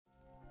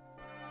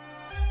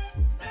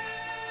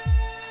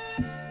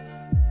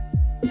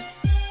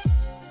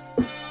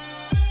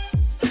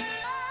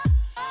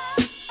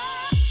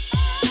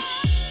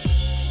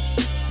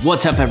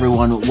What's up,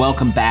 everyone?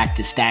 Welcome back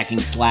to Stacking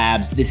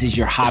Slabs. This is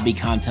your hobby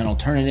content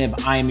alternative.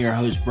 I am your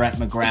host, Brett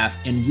McGrath,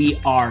 and we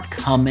are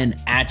coming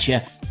at you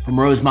from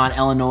Rosemont,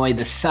 Illinois,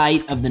 the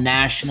site of the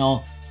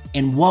National.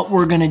 And what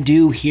we're going to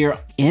do here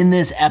in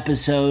this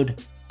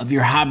episode of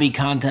your hobby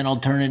content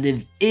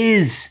alternative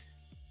is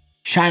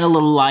shine a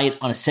little light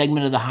on a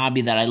segment of the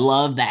hobby that I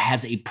love, that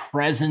has a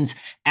presence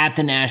at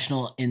the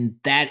National, and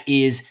that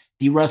is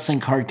the wrestling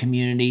card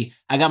community.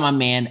 I got my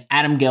man,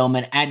 Adam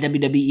Gellman, at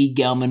WWE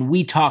Gellman.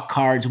 We talk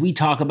cards, we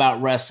talk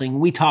about wrestling,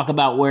 we talk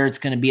about where it's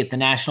going to be at the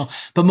National,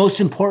 but most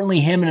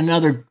importantly, him and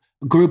another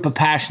group of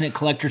passionate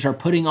collectors are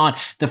putting on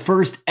the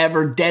first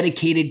ever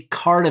dedicated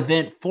card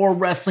event for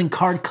wrestling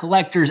card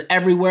collectors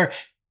everywhere,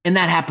 and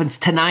that happens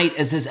tonight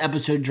as this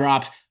episode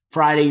drops.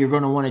 Friday, you're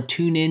going to want to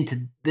tune in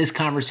to this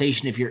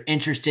conversation if you're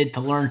interested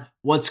to learn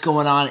what's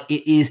going on.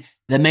 It is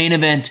the main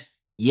event.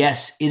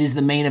 Yes, it is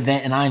the main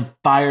event, and I'm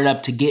fired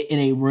up to get in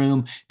a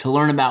room to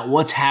learn about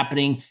what's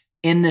happening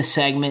in this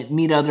segment,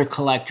 meet other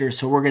collectors,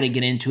 so we're going to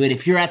get into it.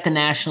 If you're at the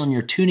National and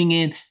you're tuning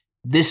in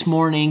this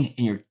morning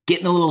and you're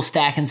getting a little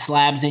stacking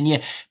slabs in you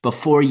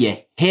before you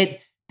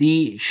hit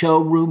the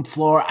showroom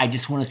floor, I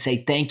just want to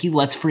say thank you.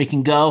 Let's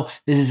freaking go.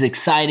 This is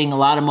exciting, a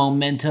lot of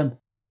momentum.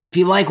 If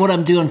you like what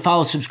I'm doing,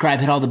 follow, subscribe,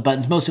 hit all the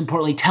buttons. Most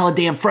importantly, tell a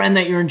damn friend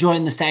that you're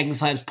enjoying the Stacking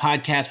Slabs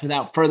podcast.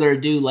 Without further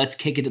ado, let's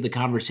kick into the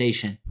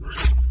conversation.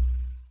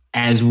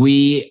 As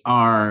we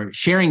are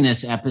sharing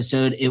this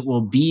episode, it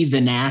will be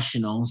the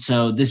National.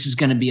 So this is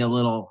going to be a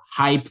little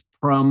hype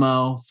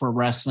promo for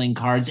wrestling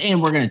cards.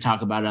 And we're going to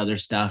talk about other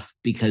stuff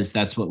because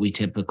that's what we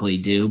typically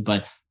do.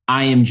 But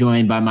I am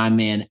joined by my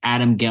man,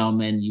 Adam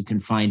Gellman. You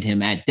can find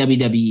him at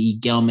WWE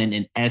Gellman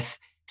and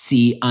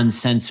SC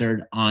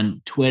Uncensored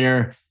on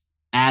Twitter.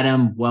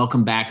 Adam,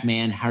 welcome back,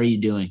 man. How are you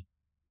doing?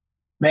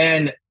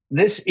 Man,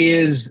 this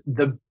is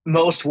the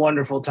most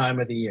wonderful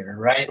time of the year,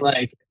 right?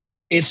 Like,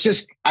 it's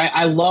just,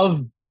 I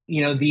love,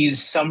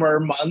 these summer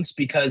months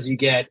because you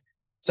get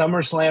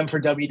SummerSlam for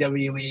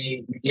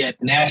WWE, you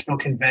get National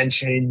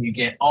Convention, you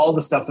get all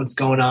the stuff that's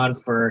going on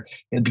for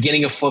the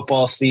beginning of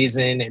football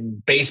season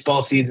and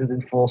baseball season's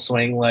in full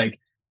swing. Like,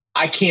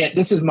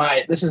 this is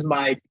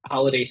my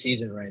holiday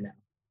season right now.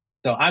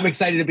 So I'm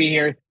excited to be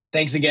here.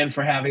 Thanks again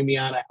for having me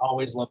on. I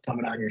always love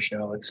coming on your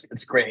show.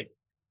 It's great.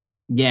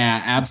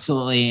 Yeah,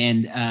 absolutely.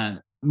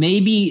 And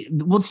maybe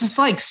we'll just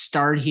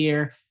start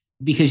here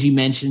because you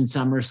mentioned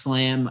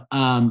SummerSlam.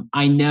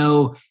 I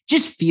know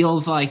just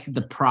feels like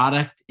the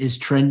product is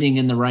trending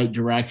in the right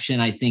direction.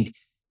 I think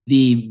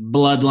the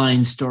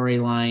Bloodline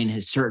storyline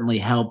has certainly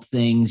helped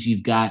things.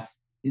 You've got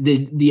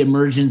the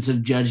emergence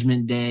of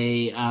Judgment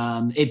Day.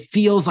 It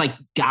feels like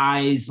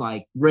guys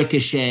like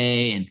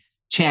Ricochet and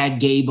Chad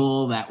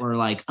Gable that were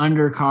like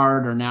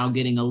undercard are now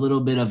getting a little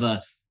bit of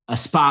a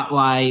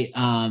spotlight.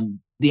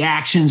 The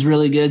action's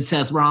really good.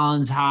 Seth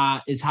Rollins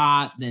is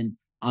hot. Then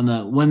on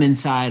the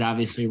women's side,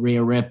 obviously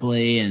Rhea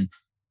Ripley and,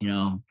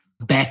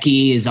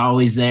 Becky is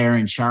always there,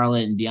 and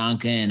Charlotte and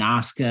Bianca and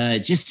Asuka.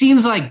 It just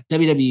seems like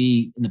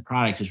WWE and the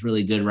product is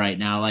really good right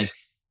now. Like,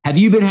 have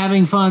you been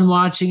having fun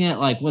watching it?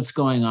 Like, what's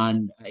going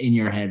on in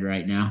your head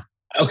right now?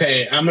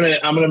 Okay, I'm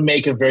gonna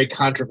make a very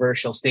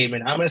controversial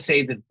statement. I'm gonna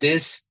say that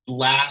this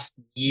last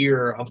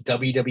year of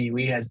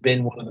WWE has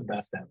been one of the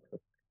best ever.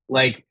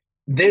 Like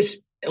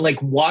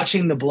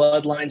watching the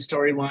Bloodline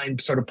storyline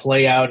sort of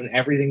play out and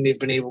everything they've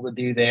been able to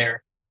do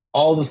there,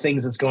 all the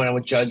things that's going on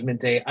with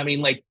Judgment Day. I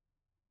mean,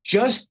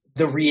 just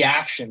the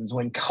reactions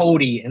when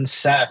Cody and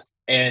Seth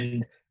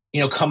and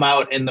come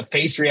out and the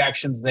face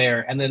reactions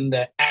there, and then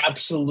the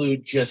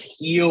absolute just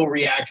heel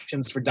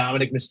reactions for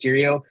Dominic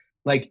Mysterio.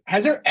 Like,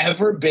 has there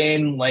ever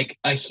been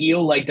a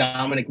heel like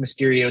Dominic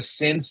Mysterio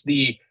since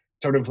the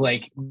sort of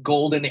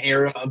golden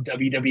era of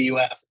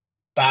WWF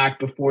back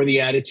before the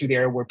Attitude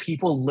Era, where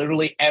people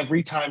literally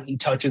every time he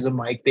touches a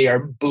mic, they are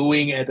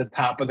booing at the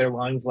top of their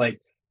lungs? Like,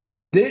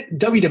 the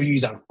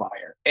WWE's on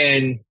fire.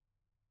 And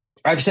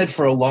I've said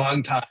for a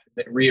long time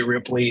that Rhea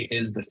Ripley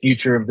is the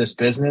future of this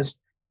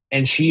business.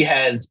 And she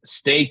has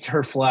staked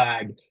her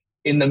flag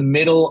in the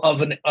middle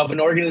of an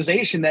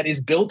organization that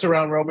is built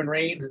around Roman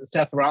Reigns and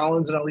Seth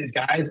Rollins and all these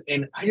guys.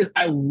 And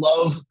I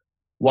love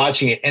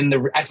watching it. And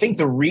I think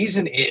the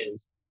reason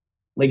is,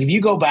 if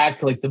you go back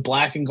to the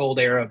black and gold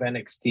era of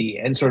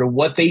NXT and sort of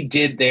what they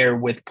did there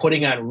with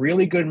putting on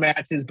really good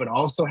matches, but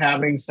also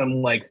having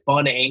some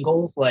fun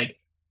angles,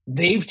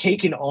 they've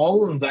taken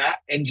all of that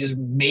and just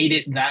made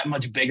it that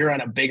much bigger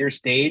on a bigger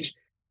stage.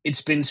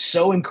 It's been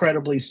so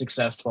incredibly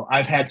successful.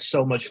 I've had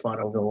so much fun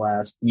over the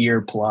last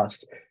year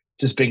plus.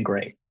 Just been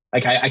great.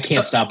 I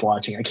can't stop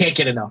watching. I can't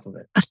get enough of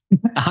it.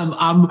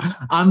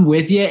 I'm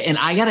with you, and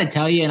I gotta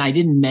tell you, and I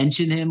didn't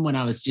mention him when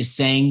I was just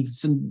saying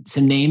some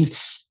names,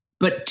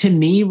 but to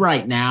me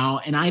right now,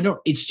 and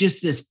it's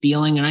just this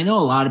feeling, and I know a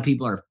lot of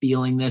people are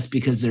feeling this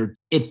because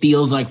it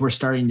feels like we're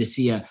starting to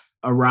see a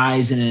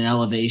rise and an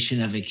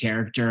elevation of a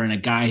character and a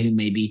guy who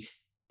maybe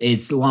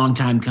it's a long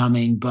time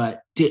coming,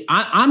 but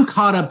I'm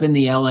caught up in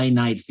the LA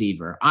Night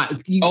fever. I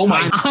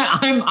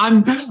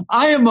am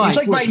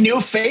He's my new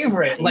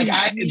favorite.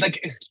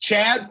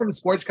 Chad from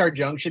Sports Car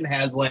Junction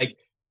has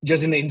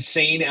just an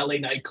insane LA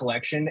Knight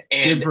collection.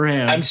 And Good for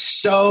him. I'm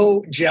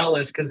so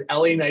jealous because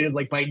LA Knight is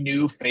like my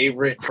new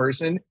favorite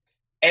person.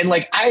 And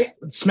like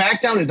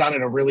SmackDown is on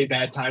at a really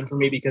bad time for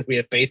me because we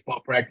have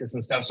baseball practice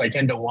and stuff. So I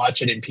tend to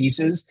watch it in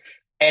pieces.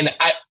 And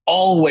I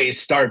always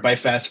start by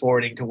fast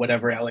forwarding to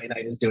whatever LA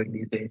Knight is doing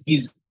these days.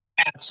 He's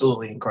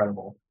absolutely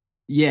incredible.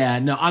 Yeah,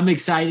 no, I'm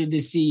excited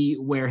to see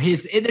where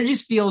there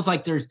just feels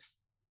like there's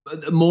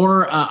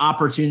more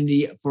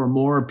opportunity for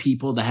more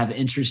people to have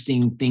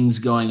interesting things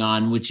going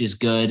on, which is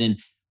good. And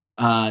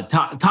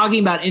talking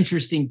about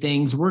interesting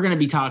things, we're going to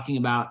be talking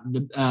about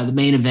the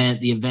main event,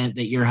 the event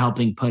that you're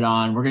helping put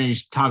on. We're going to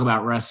just talk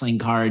about wrestling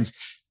cards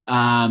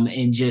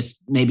and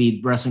just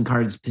maybe wrestling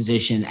cards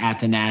position at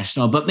the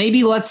National. But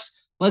maybe let's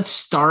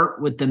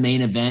start with the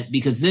main event,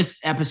 because this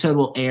episode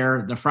will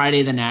air the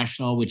Friday of the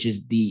National, which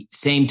is the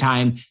same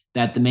time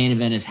that the main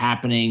event is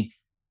happening.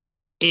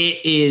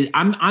 It is.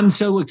 I'm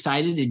so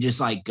excited to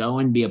just like go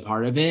and be a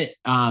part of it.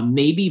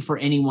 Maybe for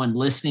anyone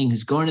listening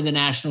who's going to the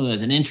National, who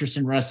has an interest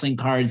in wrestling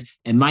cards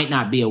and might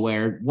not be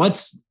aware,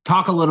 let's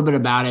talk a little bit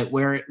about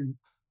it,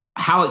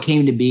 how it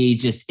came to be,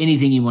 just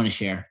anything you want to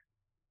share.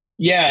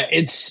 Yeah,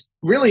 it's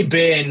really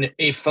been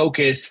a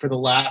focus for the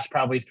last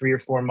probably 3 or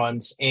 4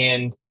 months.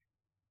 And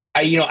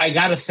I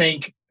got to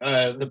thank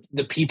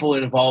the people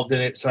involved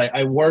in it. So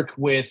I work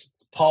with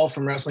Paul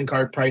from Wrestling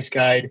Card Price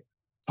Guide,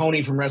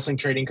 Tony from Wrestling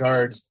Trading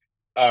Cards,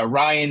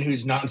 Ryan,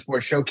 who's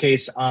Non-Sport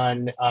Showcase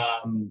on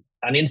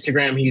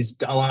Instagram. He's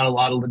on a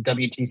lot of the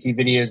WTC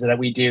videos that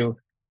we do.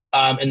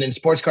 And then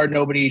Sports Card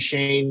Nobody,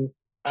 Shane,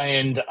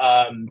 and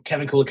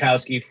Kevin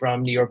Kulikowski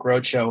from New York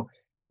Roadshow.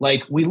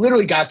 Like, we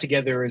literally got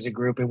together as a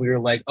group and we were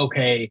like,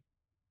 okay,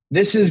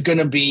 this is going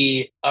to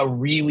be a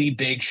really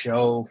big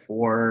show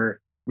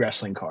for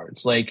wrestling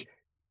cards. Like,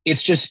 it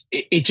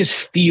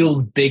just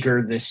feels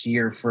bigger this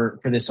year for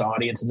this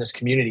audience and this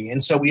community.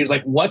 And so we was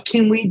like, what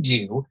can we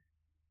do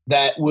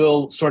that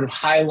will sort of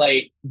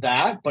highlight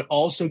that, but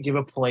also give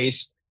a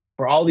place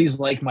for all these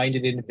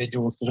like-minded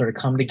individuals to sort of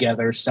come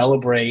together,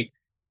 celebrate,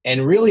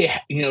 and really,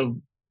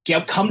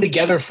 come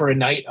together for a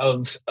night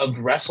of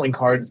wrestling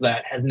cards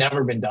that has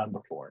never been done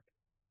before.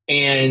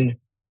 And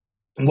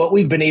what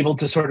we've been able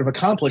to sort of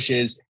accomplish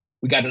is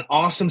we got an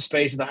awesome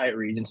space at the Hyatt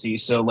Regency.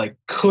 So like,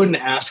 couldn't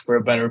ask for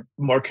a better,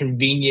 more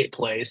convenient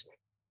place.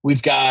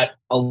 We've got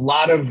a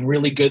lot of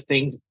really good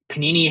things.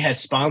 Panini has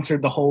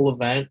sponsored the whole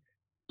event.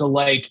 So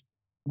like,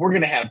 we're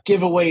going to have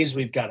giveaways.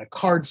 We've got a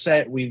card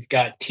set. We've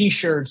got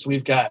t-shirts.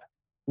 We've got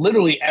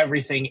literally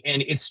everything.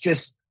 And it's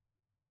just,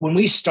 when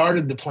we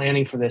started the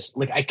planning for this,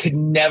 like, I could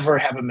never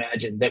have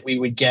imagined that we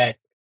would get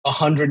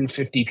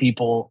 150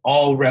 people,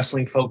 all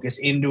wrestling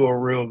focused, into a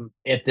room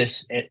at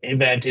this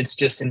event. It's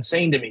just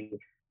insane to me.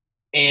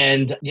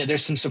 And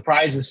there's some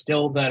surprises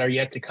still that are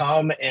yet to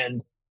come,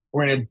 and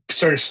we're going to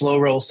sort of slow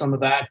roll some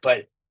of that.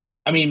 But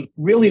I mean,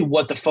 really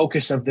what the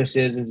focus of this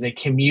is a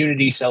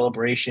community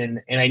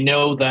celebration. And I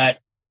know that,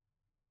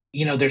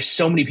 there's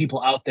so many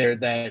people out there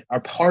that are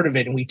part of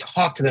it, and we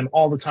talk to them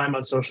all the time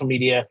on social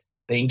media.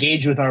 They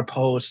engage with our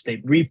posts, they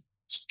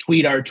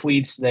retweet our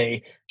tweets,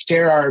 they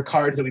share our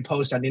cards that we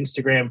post on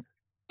Instagram.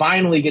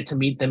 Finally get to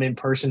meet them in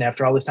person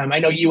after all this time. I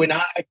know you and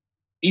I,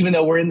 even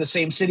though we're in the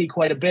same city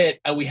quite a bit,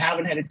 we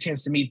haven't had a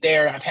chance to meet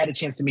there. I've had a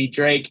chance to meet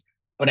Drake,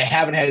 but I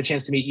haven't had a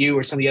chance to meet you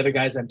or some of the other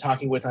guys I'm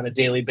talking with on a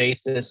daily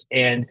basis.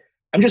 And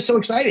I'm just so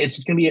excited. It's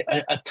just going to be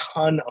a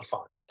ton of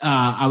fun.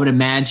 I would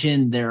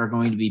imagine there are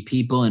going to be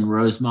people in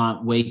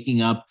Rosemont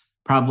waking up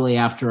probably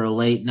after a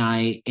late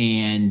night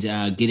and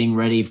getting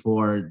ready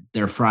for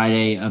their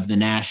Friday of the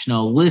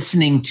National,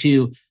 listening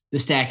to the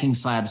Stacking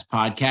Slabs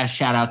podcast.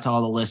 Shout out to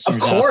all the listeners.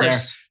 Of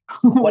course. Out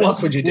there. What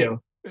else would you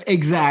do?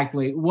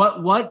 Exactly.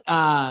 What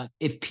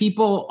if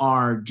people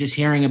are just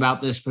hearing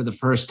about this for the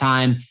first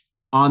time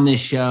on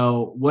this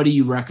show, what do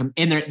you recommend?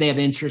 And they have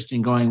interest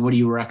in going, what do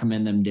you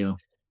recommend them do?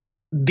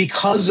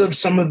 Because of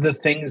some of the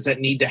things that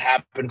need to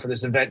happen for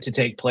this event to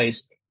take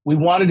place, we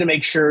wanted to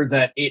make sure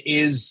that it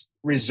is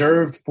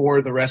reserved for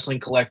the wrestling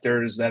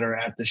collectors that are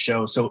at the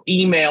show. So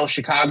email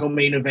Chicago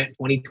Main Event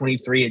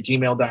 2023 at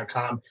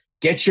gmail.com.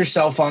 Get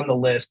yourself on the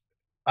list.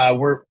 By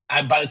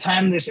the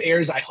time this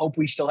airs, I hope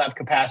we still have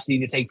capacity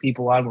to take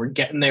people on. We're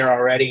getting there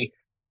already.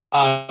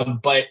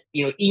 But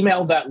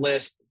email that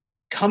list.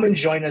 Come and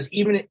join us.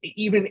 Even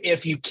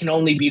if you can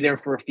only be there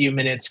for a few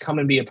minutes, come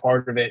and be a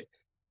part of it.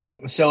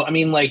 So, I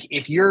mean, like,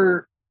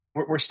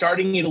 we're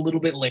starting it a little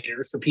bit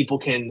later so people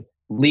can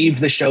leave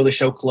the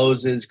show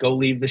closes, go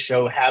leave the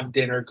show, have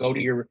dinner, go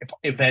to your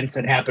events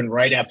that happen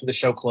right after the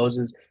show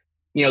closes.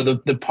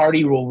 The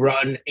party will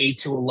run 8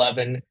 to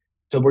 11.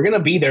 So we're going to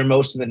be there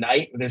most of the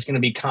night. There's going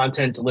to be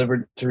content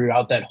delivered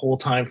throughout that whole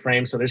time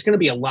frame. So there's going to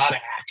be a lot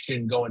of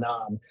action going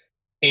on.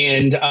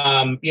 And,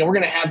 we're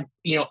going to have,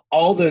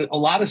 a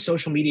lot of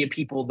social media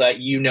people that,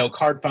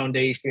 Card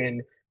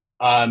Foundation,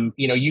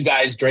 you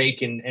guys,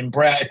 Drake and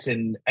Brett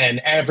and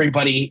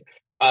everybody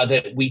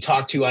that we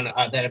talk to on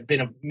that have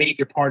been a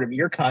major part of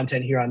your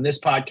content here on this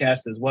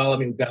podcast as well. I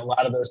mean, we've got a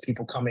lot of those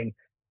people coming.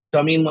 So,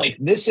 I mean, like,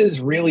 this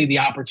is really the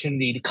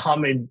opportunity to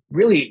come and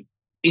really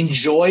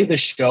enjoy the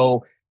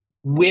show,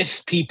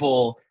 with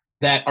people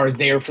that are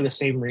there for the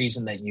same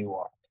reason that you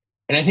are.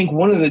 And I think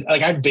one of the,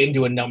 like, I've been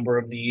to a number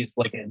of these,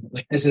 like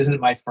this isn't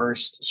my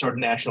first sort of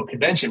national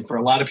convention. For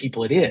a lot of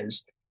people, it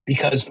is,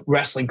 because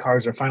wrestling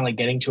cards are finally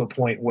getting to a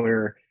point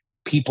where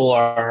people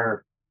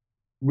are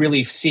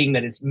really seeing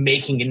that it's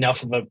making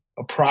enough of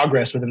a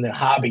progress within the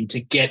hobby to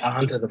get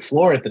onto the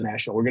floor at the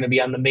national. We're going to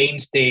be on the main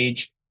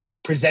stage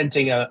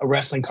presenting a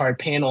wrestling card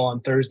panel on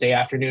Thursday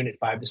afternoon at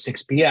 5 to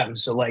 6 p.m.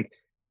 So like,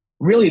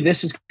 really,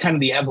 this is kind of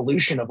the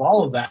evolution of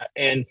all of that.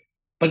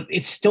 But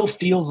it still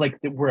feels like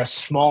that we're a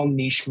small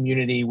niche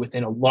community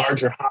within a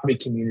larger hobby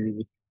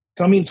community.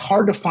 So, I mean, it's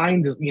hard to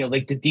find,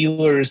 like the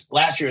dealers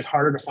last year, it's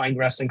harder to find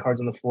wrestling cards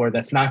on the floor.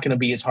 That's not going to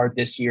be as hard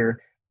this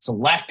year.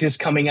 Select is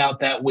coming out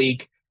that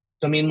week.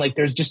 So, I mean, like,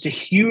 there's just a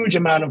huge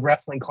amount of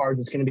wrestling cards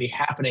that's going to be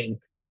happening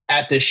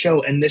at this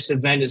show. And this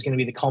event is going to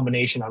be the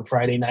culmination on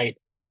Friday night.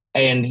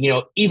 And,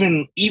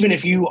 even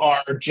if you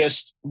are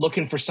just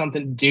looking for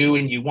something to do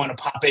and you want to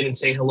pop in and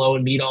say hello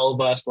and meet all of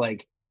us,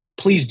 like,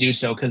 please do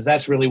so, because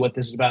that's really what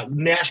this is about.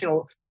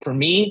 National, for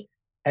me,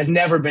 has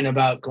never been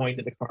about going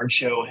to the card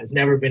show, has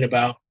never been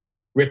about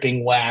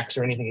ripping wax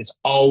or anything. It's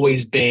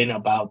always been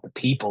about the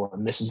people,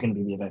 and this is going to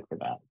be the event for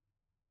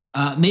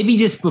that. Maybe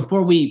just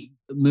before we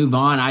move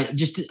on, I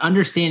just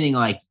understanding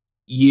like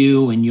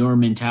you and your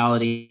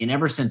mentality, and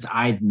ever since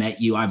I've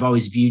met you, I've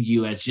always viewed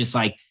you as just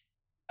like,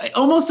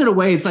 almost in a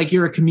way, it's like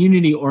you're a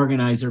community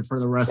organizer for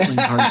the wrestling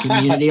card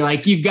community.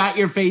 Like, you've got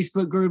your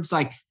Facebook groups,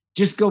 like,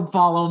 just go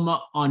follow them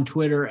on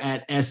Twitter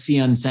at SC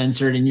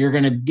Uncensored, and you're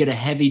going to get a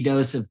heavy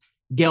dose of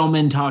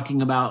Gellman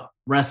talking about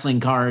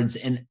wrestling cards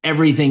and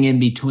everything in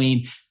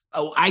between.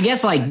 Oh, I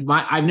guess like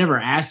I've never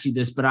asked you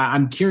this, but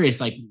I'm curious,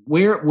 like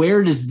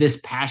where does this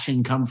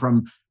passion come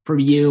from for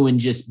you, and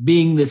just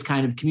being this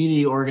kind of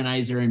community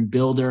organizer and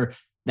builder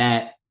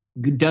that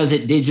does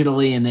it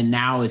digitally and then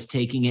now is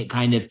taking it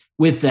kind of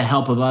with the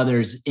help of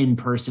others in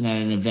person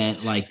at an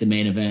event like the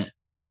main event?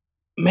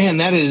 Man,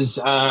 that's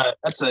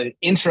an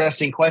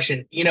interesting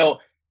question.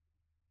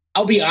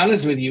 I'll be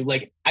honest with you.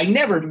 Like, I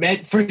never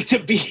meant for it to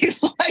be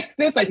like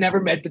this. I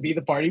never meant to be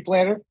the party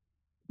planner,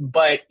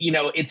 but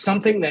it's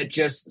something that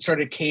just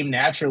sort of came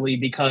naturally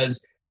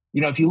because,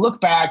 if you look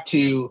back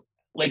to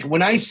like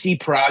when I see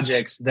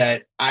projects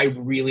that I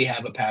really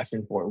have a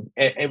passion for,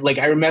 like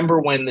I remember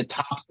when the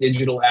Topps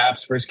digital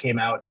apps first came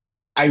out,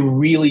 I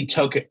really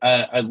took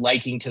a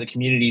liking to the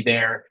community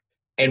there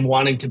and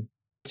wanting to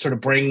sort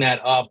of bring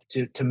that up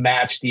to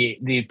match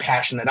the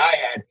passion that I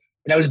had.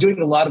 And I was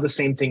doing a lot of the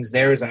same things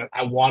there as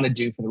I want to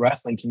do for the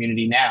wrestling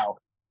community now.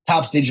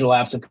 Topps digital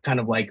apps have kind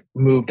of like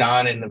moved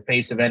on in the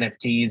face of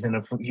NFTs and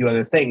a few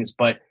other things.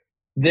 But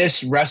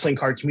this wrestling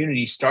card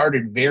community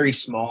started very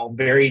small,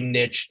 very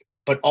niche,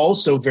 but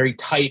also very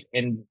tight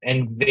and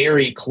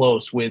very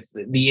close with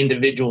the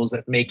individuals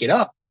that make it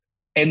up.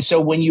 And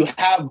so when you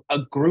have a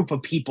group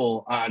of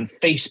people on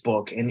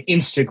Facebook and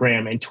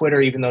Instagram and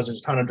Twitter, even though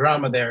there's a ton of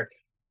drama there,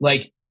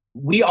 like,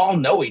 we all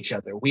know each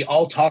other. We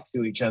all talk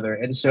to each other.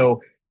 And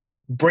so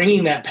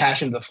bringing that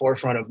passion to the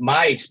forefront of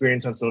my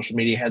experience on social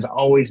media has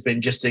always been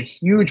just a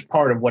huge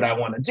part of what I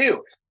want to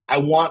do. I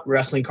want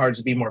wrestling cards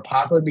to be more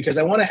popular because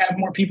I want to have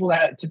more people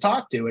to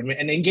talk to and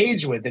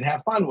engage with and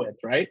have fun with,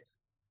 right?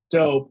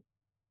 So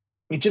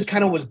it just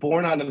kind of was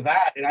born out of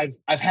that. And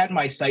I've had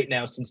my site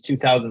now since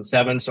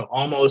 2007, so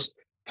almost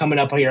coming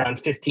up here on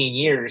 15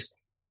 years.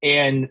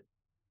 And,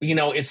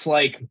 it's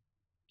like,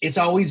 it's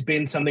always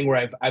been something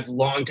where I've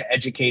longed to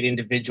educate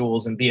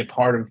individuals and be a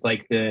part of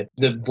like the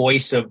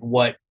voice of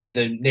what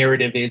the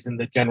narrative is in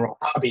the general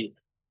hobby.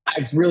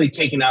 I've really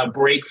taken a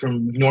break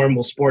from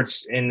normal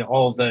sports and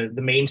all the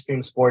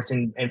mainstream sports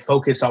and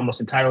focused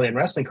almost entirely on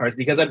wrestling cards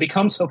because I've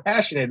become so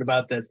passionate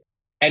about this.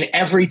 And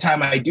every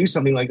time I do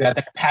something like that,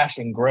 that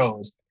passion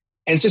grows.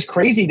 And it's just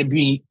crazy to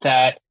me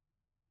that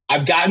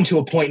I've gotten to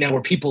a point now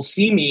where people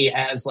see me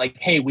as like,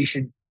 hey, we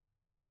should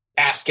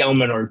ask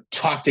Gellman or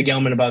talk to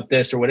Gellman about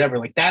this or whatever.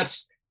 Like,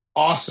 that's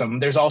awesome.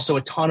 There's also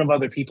a ton of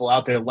other people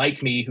out there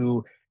like me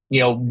who,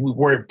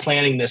 we're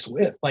planning this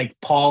with, like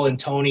Paul and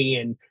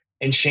Tony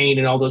and Shane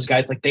and all those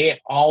guys. Like, they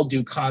all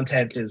do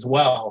content as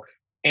well.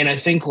 And I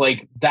think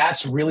like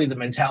that's really the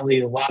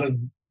mentality. A lot of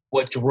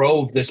what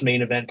drove this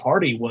main event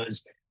party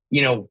was,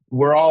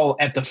 we're all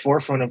at the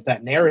forefront of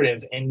that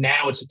narrative. And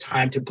now it's a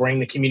time to bring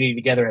the community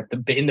together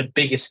in the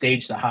biggest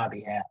stage the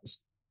hobby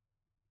has.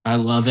 I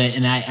love it.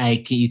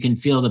 And you can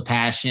feel the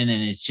passion,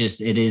 and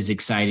it is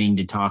exciting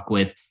to talk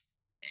with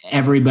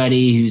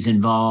everybody who's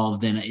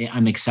involved. And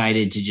I'm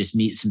excited to just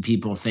meet some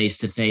people face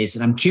to face.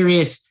 And I'm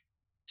curious.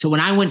 So when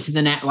I went to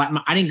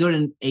I didn't go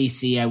to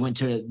AC. I went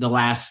to the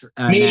last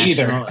Me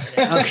national.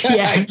 either.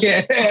 Okay,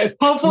 yeah.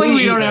 Hopefully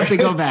we don't have to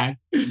go back.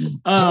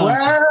 Well,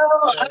 I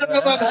don't know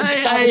about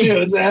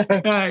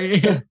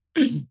that.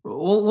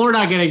 We're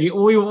not going to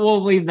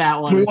we'll leave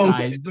that one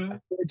aside.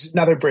 It's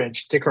another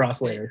bridge to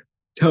cross later.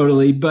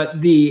 Totally. But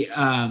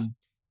when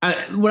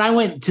I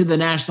went to the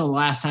national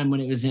last time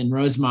when it was in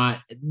Rosemont,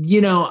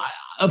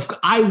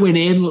 I went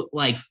in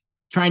like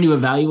trying to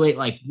evaluate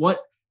like what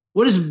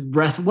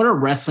are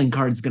wrestling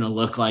cards going to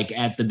look like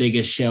at the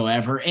biggest show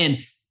ever. And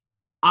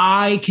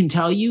I can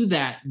tell you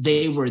that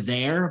they were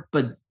there,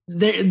 but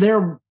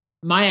they're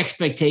my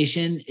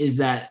expectation is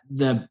that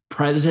the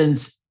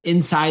presence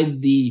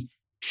inside the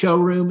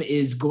showroom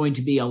is going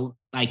to be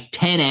like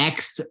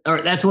 10x,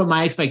 or that's what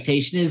my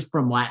expectation is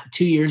from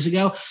 2 years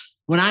ago.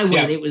 When I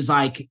went, it was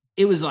like,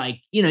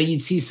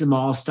 you'd see some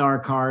all-star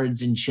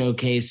cards and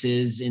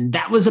showcases, and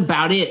that was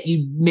about it.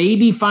 You'd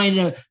maybe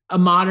find a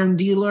modern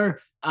dealer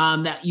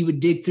that you would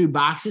dig through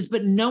boxes,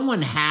 but no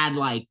one had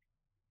like,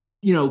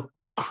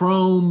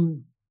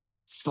 chrome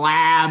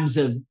slabs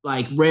of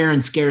like rare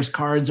and scarce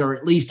cards, or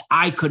at least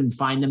I couldn't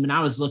find them. And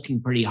I was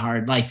looking pretty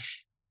hard. Like,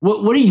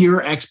 what are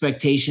your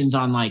expectations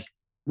on like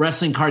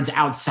wrestling cards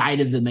outside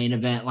of the main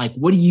event? Like,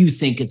 what do you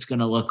think it's going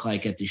to look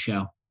like at the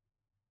show?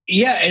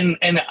 Yeah,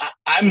 and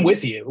I'm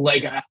with you.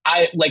 Like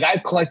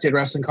I've collected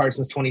wrestling cards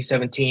since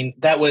 2017.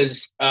 That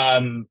was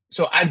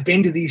so I've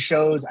been to these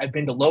shows, I've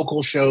been to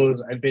local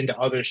shows, I've been to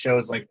other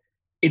shows. Like,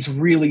 it's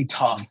really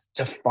tough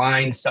to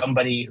find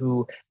somebody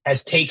who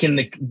has taken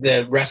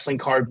the wrestling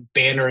card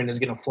banner and is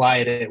going to fly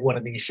it at one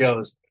of these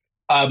shows.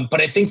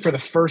 But I think for the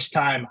first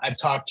time, I've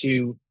talked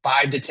to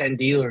 5 to 10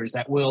 dealers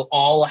that will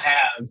all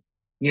have,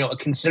 a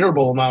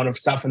considerable amount of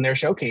stuff in their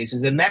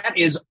showcases. And that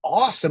is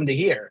awesome to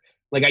hear.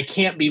 Like, I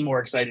can't be more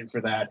excited for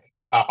that.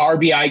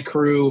 RBI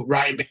crew,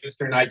 Ryan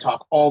Bannister and I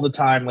talk all the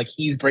time. Like,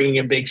 he's bringing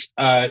in big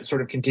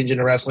sort of contingent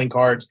of wrestling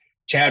cards.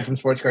 Chad from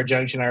Sports Card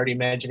Junction, I already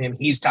mentioned him.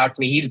 He's talked to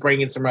me. He's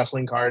bringing some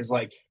wrestling cards.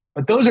 Like,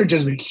 but those are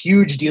just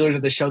huge dealers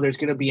at the show. There's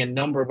going to be a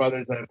number of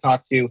others that I've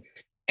talked to.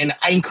 And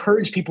I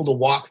encourage people to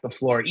walk the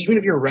floor. Even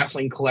if you're a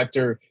wrestling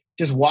collector,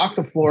 just walk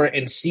the floor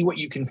and see what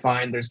you can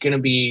find. There's going to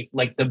be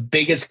like the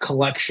biggest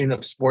collection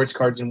of sports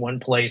cards in one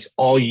place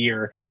all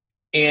year.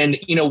 And,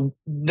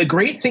 the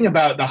great thing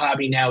about the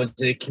hobby now is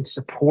that it can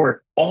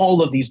support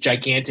all of these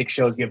gigantic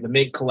shows. You have the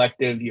Mid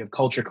Collective, you have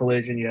Culture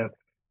Collision, you have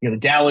the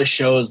Dallas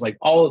shows, like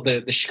all of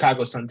the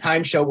Chicago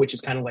Sun-Times show, which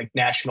is kind of like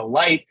National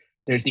Light.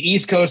 There's the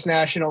East Coast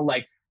National.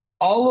 Like,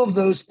 all of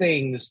those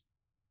things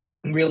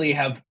really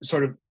have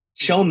sort of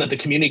shown that the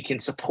community can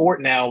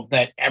support now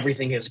that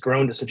everything has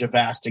grown to such a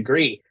vast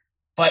degree.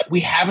 But we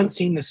haven't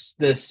seen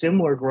the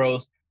similar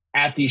growth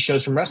at these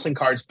shows from wrestling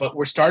cards, but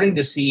we're starting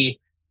to see.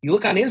 You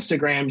look on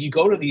Instagram, you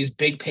go to these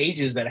big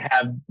pages that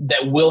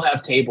will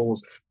have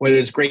tables, whether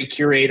it's Great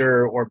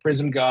Curator or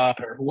Prism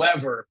God or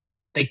whoever.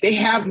 Like, they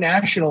have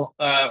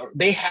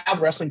they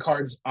have wrestling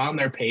cards on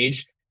their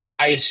page.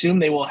 I assume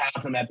they will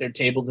have them at their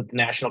tables at the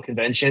national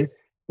convention.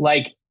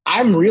 Like,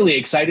 I'm really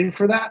excited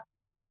for that.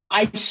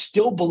 I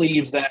still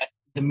believe that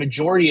the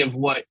majority of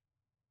what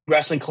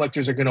wrestling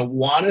collectors are going to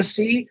want to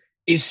see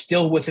is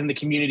still within the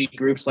community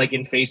groups, like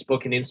in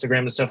Facebook and Instagram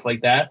and stuff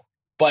like that.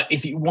 But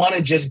if you want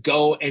to just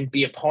go and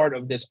be a part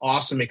of this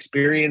awesome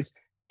experience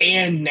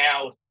and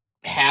now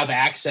have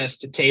access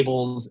to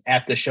tables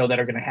at the show that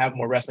are going to have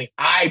more wrestling,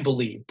 I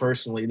believe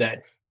personally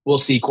that we'll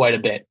see quite a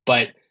bit.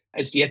 But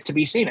it's yet to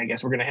be seen. I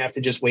guess we're going to have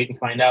to just wait and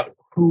find out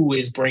who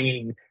is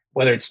bringing,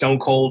 whether it's Stone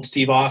Cold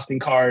Steve Austin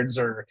cards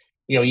or,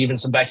 even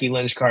some Becky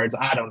Lynch cards.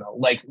 I don't know.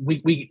 Like,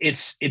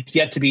 it's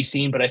yet to be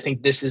seen, but I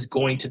think this is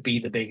going to be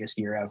the biggest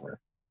year ever.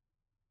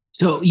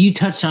 So you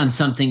touched on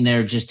something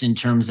there just in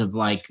terms of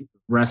like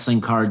wrestling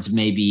cards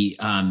maybe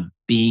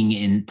being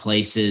in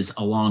places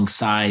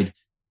alongside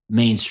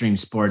mainstream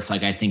sports.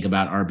 Like, I think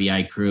about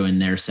RBI crew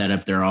and their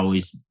setup. They're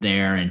always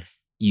there and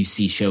you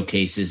see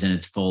showcases and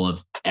it's full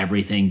of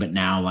everything. But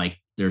now, like,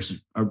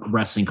 there's a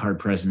wrestling card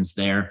presence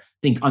there. I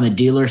think on the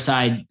dealer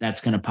side,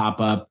 that's going to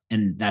pop up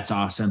and that's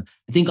awesome.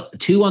 I think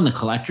too, on the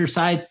collector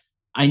side,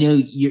 I know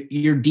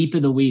you're deep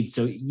in the weeds,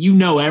 so you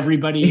know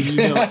everybody and you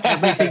know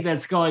everything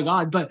that's going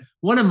on. But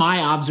one of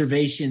my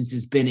observations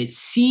has been, it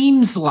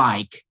seems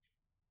like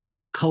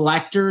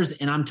collectors,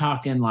 and I'm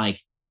talking like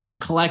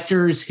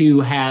collectors who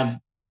have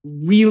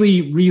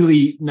really,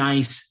 really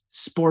nice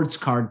sports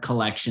card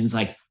collections,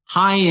 like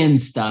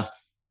high-end stuff.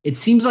 It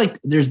seems like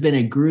there's been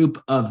a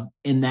group of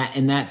in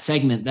that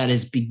segment that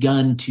has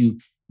begun to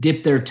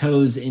dip their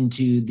toes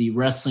into the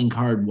wrestling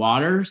card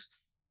waters.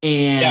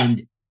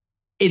 And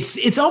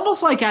it's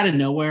almost like out of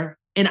nowhere.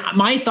 And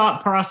my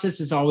thought process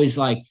is always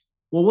like,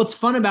 well, what's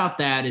fun about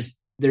that is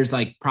there's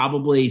like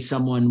probably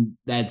someone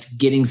that's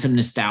getting some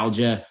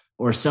nostalgia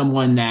or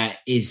someone that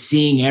is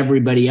seeing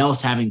everybody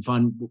else having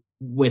fun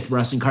with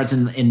wrestling cards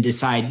and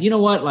decide, you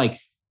know what, like,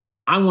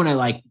 I want to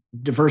like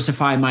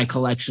diversify my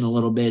collection a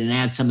little bit and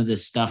add some of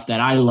this stuff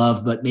that I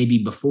love, but maybe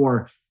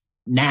before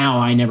now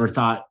I never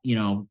thought,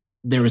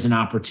 there was an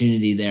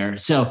opportunity there.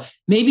 So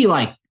maybe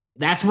like,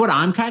 that's what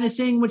I'm kind of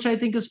seeing, which I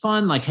think is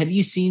fun. Like, have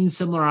you seen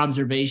similar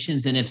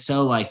observations? And if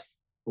so, like,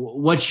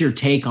 what's your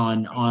take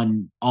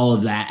on all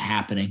of that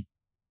happening?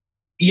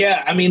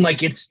 Yeah, I mean,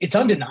 like, it's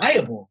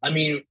undeniable. I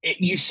mean,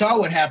 you saw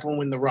what happened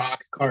when the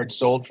Rock card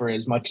sold for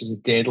as much as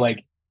it did.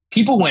 Like,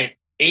 people went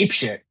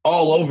apeshit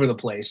all over the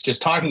place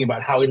just talking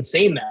about how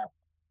insane that.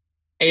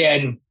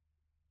 And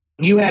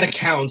you had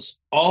accounts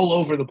all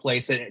over the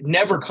place that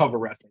never cover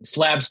wrestling,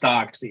 Slab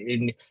Stocks,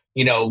 and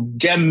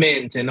Gem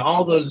Mint, and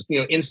all those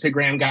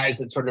Instagram guys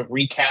that sort of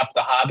recap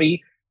the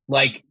hobby,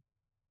 like,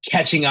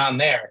 catching on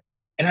there.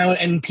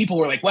 And people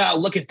were like, well,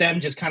 look at them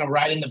just kind of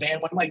riding the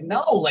bandwagon. I'm like,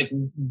 no, like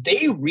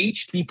they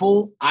reach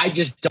people I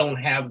just don't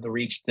have the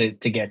reach to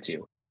get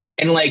to.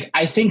 And like,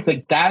 I think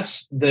like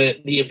that's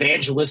the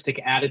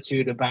evangelistic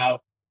attitude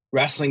about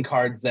wrestling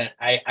cards that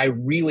I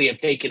really have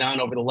taken on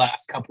over the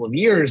last couple of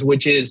years,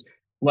 which is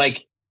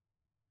like,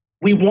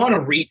 we want to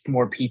reach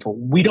more people.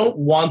 We don't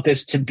want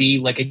this to be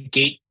like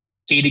a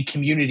gated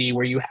community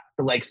where you have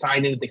to like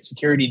sign into the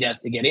security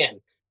desk to get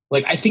in.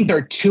 Like, I think there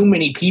are too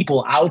many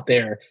people out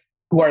there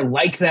who are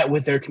like that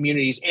with their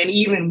communities, and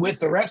even with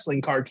the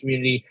wrestling card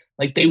community,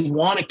 like they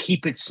want to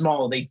keep it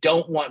small. They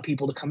don't want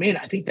people to come in.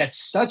 I think that's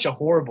such a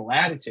horrible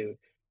attitude,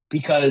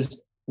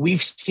 because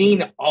we've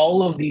seen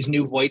all of these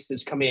new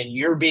voices come in.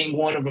 You're being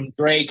one of them,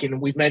 Drake,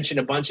 and we've mentioned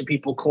a bunch of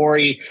people,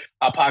 Corey,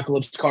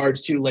 Apocalypse Cards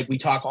too. Like we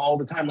talk all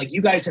the time. Like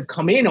you guys have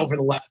come in over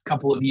the last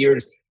couple of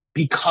years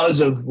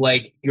because of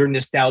like your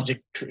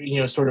nostalgic,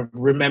 sort of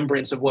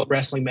remembrance of what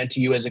wrestling meant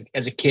to you as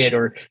a kid,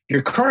 or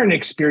your current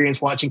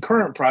experience watching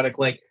current product.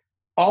 Like,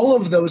 all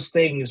of those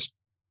things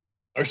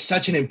are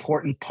such an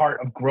important part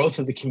of growth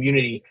of the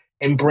community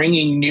and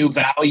bringing new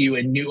value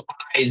and new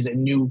eyes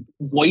and new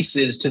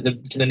voices to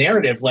the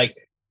narrative. Like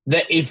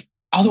that, if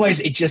otherwise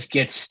it just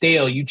gets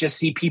stale. You just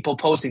see people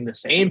posting the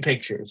same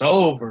pictures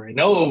over and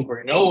over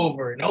and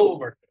over and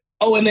over.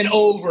 Oh, and then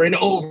over and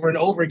over and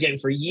over again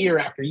for year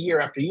after year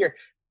after year,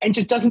 and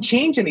just doesn't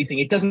change anything.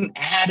 It doesn't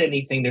add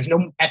anything. There's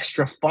no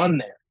extra fun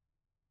there.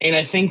 And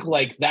I think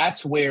like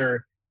that's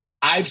where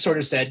I've sort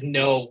of said,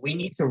 no, we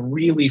need to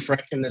really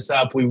freshen this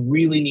up. We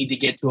really need to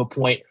get to a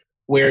point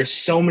where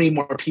so many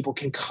more people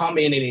can come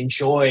in and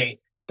enjoy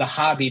the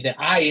hobby that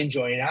I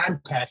enjoy and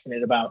I'm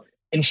passionate about,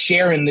 and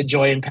sharing the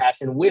joy and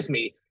passion with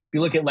me. If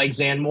you look at like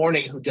Zan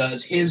Morning, who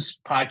does his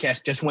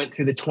podcast, just went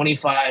through the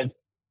 25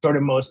 sort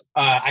of most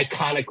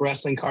iconic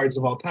wrestling cards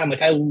of all time.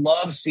 Like, I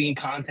love seeing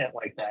content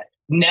like that.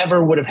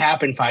 Never would have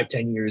happened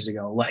 5-10 years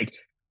ago. Like,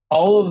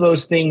 all of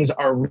those things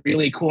are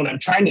really cool. And I'm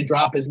trying to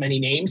drop as many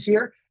names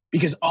here,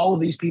 because all of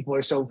these people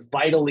are so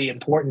vitally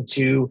important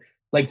to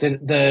like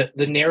the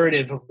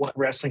narrative of what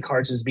wrestling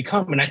cards has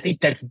become. And I think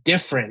that's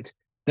different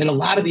than a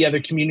lot of the other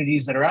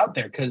communities that are out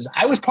there, because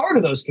I was part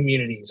of those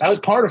communities. I was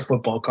part of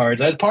football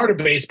cards. I was part of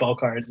baseball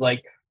cards.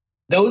 Like,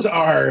 those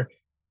are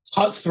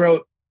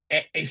cutthroat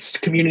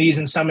communities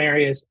in some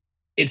areas.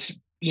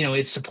 It's,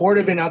 it's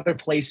supportive in other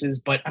places,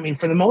 but I mean,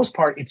 for the most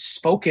part, it's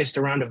focused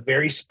around a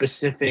very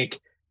specific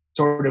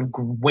sort of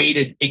way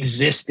to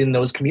exist in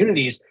those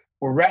communities,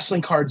 where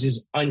wrestling cards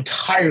is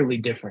entirely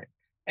different.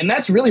 And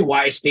that's really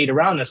why I stayed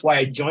around. That's why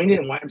I joined it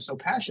and why I'm so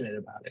passionate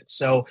about it.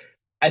 So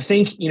I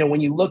think,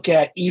 when you look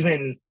at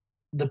even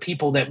the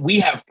people that we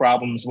have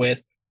problems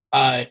with,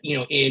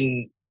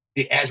 me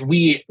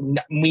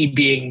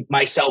being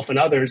myself and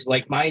others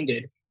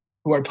like-minded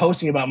who are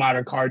posting about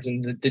modern cards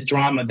and the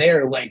drama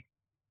there, like,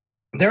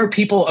 there are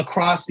people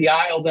across the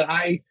aisle that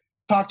I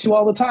talk to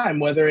all the time,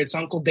 whether it's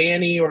Uncle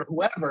Danny or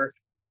whoever,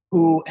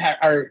 who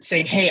are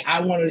saying, hey,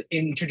 I want to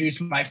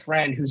introduce my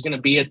friend who's going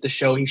to be at the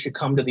show. He should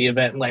come to the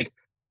event. Like,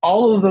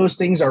 all of those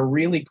things are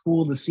really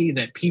cool to see,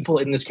 that people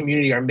in this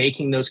community are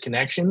making those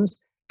connections,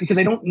 because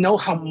I don't know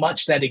how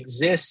much that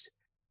exists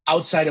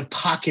outside of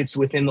pockets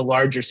within the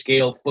larger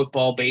scale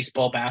football,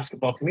 baseball,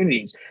 basketball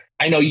communities.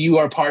 I know you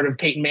are part of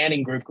Peyton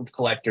Manning group of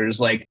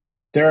collectors. Like,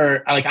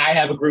 I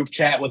have a group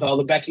chat with all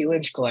the Becky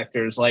Lynch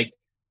collectors. Like,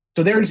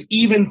 so there's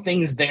even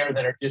things there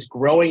that are just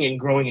growing and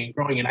growing and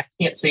growing. And I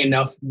can't say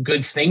enough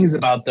good things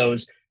about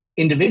those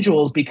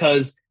individuals,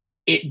 because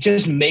it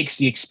just makes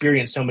the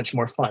experience so much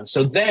more fun.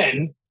 So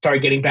then, sorry,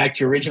 getting back to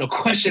your original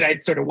question, I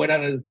sort of went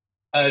on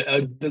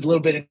a little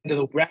bit into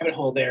the rabbit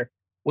hole there.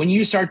 When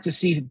you start to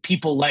see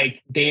people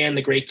like Dan,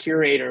 the great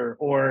curator,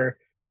 or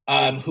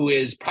who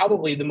is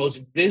probably the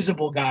most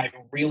visible guy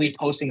really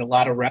posting a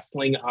lot of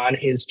wrestling on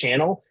his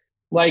channel,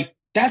 like,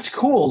 that's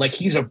cool. Like,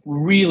 he's a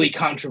really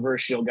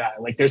controversial guy.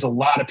 Like, there's a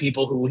lot of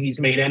people who he's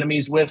made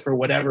enemies with for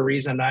whatever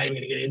reason. I'm not even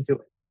going to get into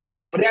it.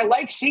 But I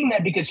like seeing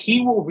that, because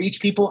he will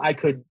reach people I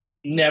could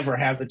never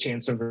have the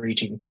chance of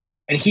reaching.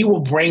 And he will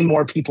bring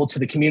more people to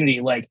the community.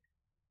 Like,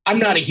 I'm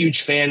not a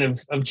huge fan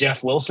of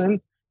Jeff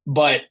Wilson,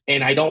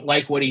 and I don't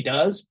like what he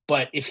does.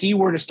 But if he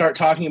were to start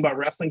talking about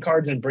wrestling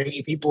cards and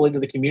bringing people into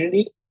the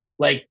community,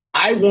 like,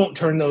 I won't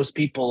turn those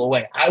people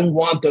away. I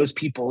want those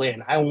people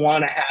in. I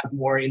want to have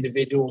more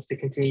individuals to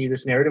continue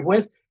this narrative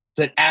with,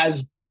 so that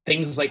as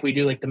things like we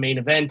do, like the main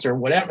event or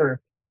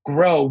whatever,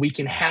 grow, we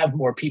can have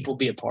more people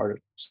be a part of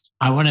this.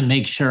 I want to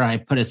make sure I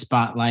put a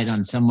spotlight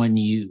on someone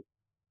you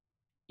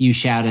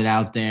shouted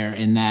out there,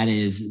 and that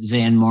is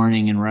Zan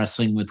Morning and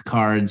Wrestling with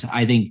Cards.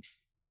 I think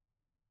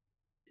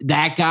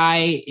that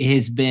guy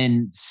has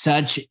been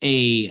such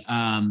a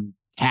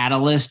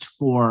catalyst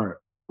for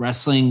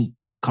wrestling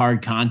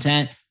card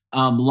content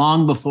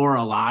long before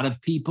a lot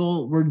of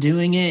people were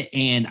doing it.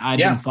 And I've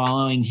been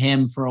following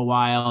him for a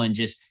while, and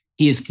just,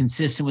 he is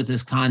consistent with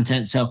his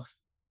content. So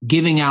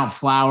giving out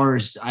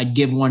flowers, I'd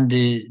give one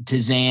to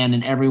Zan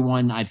and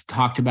everyone. I've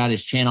talked about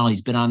his channel.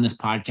 He's been on this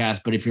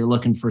podcast, but if you're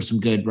looking for some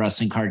good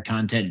wrestling card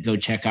content, go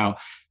check out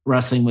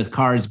Wrestling with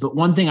Cards. But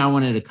one thing I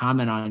wanted to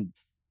comment on,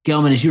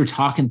 Gellman, as you were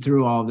talking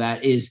through all of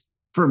that, is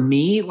for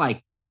me,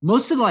 like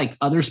most of the, like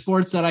other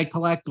sports that I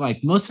collect,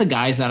 like most of the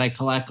guys that I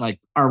collect, like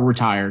are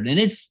retired, and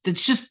it's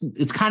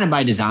kind of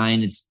by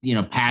design. It's, you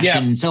know,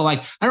 passion. Yeah. So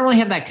like I don't really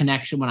have that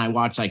connection when I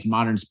watch like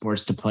modern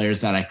sports to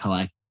players that I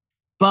collect.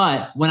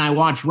 But when I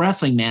watch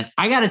wrestling, man,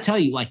 I got to tell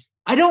you, like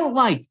I don't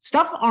like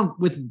stuff on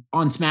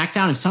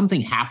SmackDown. If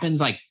something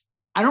happens, like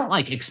I don't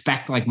like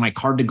expect like my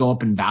card to go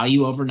up in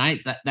value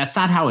overnight. That's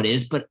not how it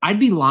is. But I'd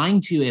be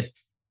lying to you if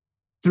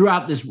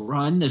throughout this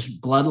run, this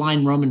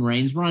Bloodline Roman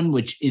Reigns run,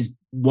 which is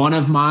one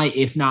of my,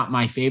 if not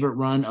my favorite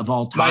run of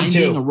all time,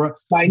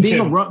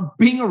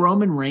 being a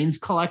Roman Reigns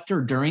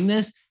collector during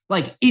this,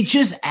 like it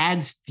just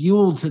adds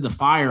fuel to the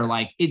fire.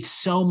 Like it's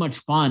so much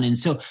fun. And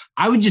so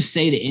I would just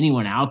say to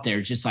anyone out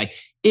there, just like,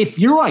 if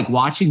you're like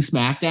watching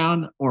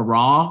SmackDown or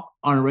Raw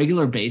on a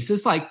regular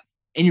basis, like,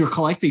 and you're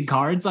collecting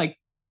cards, like,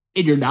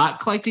 and you're not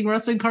collecting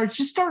wrestling cards,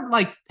 just start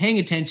like paying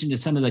attention to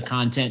some of the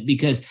content,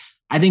 because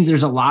I think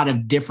there's a lot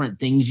of different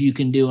things you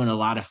can do and a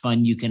lot of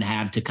fun you can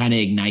have to kind of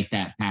ignite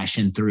that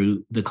passion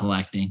through the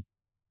collecting.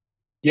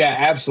 Yeah,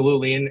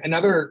 absolutely. And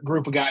another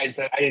group of guys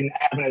that I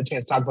haven't had a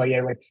chance to talk about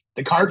yet, like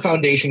the Card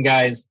Foundation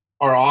guys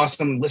are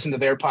awesome. Listen to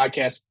their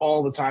podcast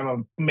all the time.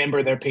 I'm a member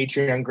of their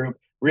Patreon group,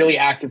 really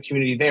active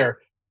community there.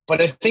 But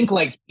I think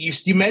like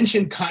you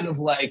mentioned kind of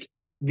like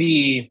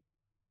the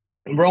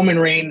Roman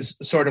Reigns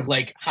sort of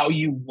like how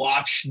you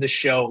watch the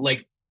show.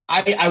 Like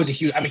I'm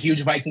a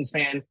huge Vikings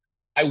fan.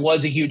 I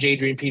was a huge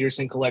Adrian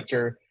Peterson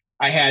collector.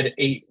 I had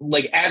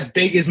as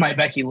big as my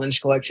Becky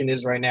Lynch collection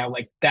is right now,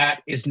 like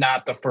that is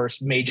not the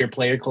first major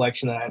player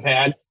collection that I've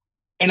had.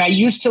 And I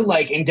used to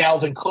like, and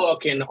Dalvin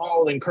Cook and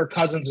Kirk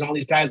Cousins and all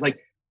these guys, like,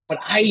 but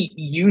I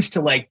used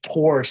to like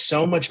pour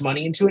so much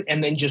money into it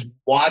and then just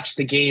watch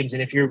the games.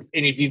 And if you're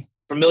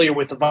familiar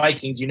with the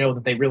Vikings, you know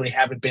that they really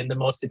haven't been the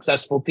most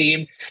successful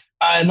team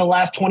in the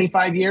last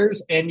 25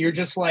 years. And you're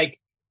just like,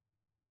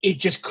 it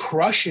just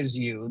crushes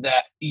you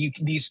that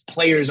these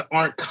players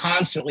aren't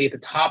constantly at the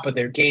top of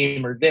their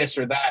game or this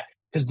or that,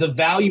 because the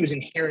value is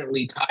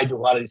inherently tied to a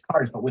lot of these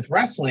cards. But with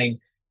wrestling,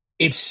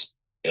 it's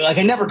like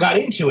I never got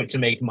into it to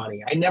make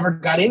money. I never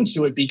got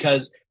into it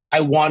because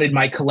I wanted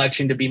my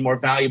collection to be more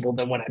valuable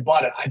than when I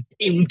bought it.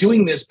 I'm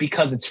doing this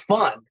because it's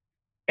fun.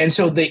 And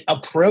so the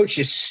approach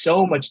is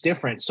so much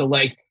different. So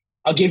like,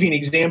 I'll give you an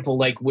example.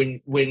 Like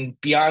when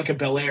Bianca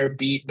Belair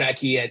beat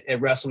Becky at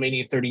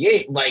WrestleMania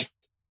 38, like,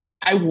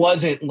 I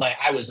wasn't like,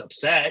 I was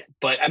upset,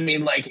 but I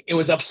mean, like, it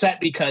was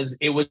upset because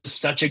it was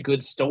such a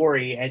good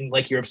story and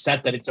like, you're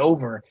upset that it's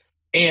over.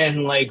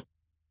 And like,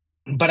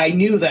 but I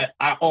knew that,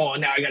 now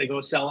I got to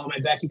go sell all my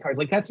Becky cards.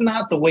 Like, that's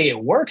not the way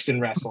it works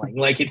in wrestling.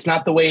 Like, it's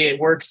not the way it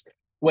works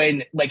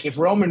when, like, if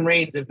Roman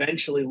Reigns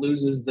eventually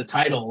loses the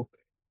title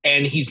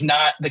and he's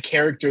not the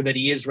character that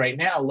he is right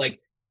now, like,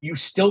 you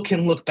still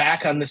can look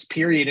back on this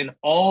period and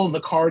all the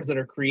cards that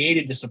are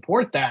created to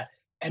support that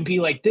and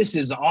be like, this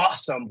is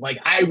awesome. Like,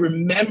 I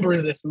remember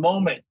this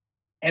moment.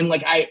 And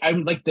like,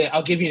 I'm like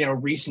I'll give you a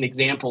recent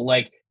example,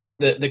 like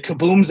the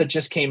Kabooms that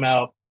just came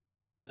out,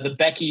 the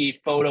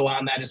Becky photo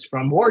on that is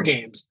from War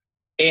Games.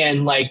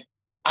 And like,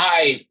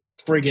 I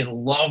friggin'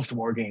 loved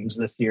War Games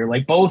this year.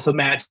 Like both the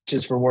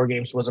matches for War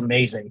Games was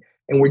amazing.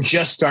 And we're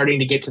just starting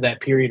to get to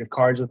that period of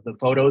cards with the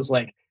photos.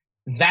 Like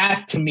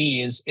that to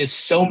me is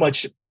so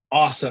much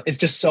awesome. It's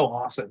just so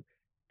awesome.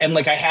 And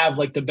like I have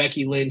like the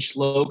Becky Lynch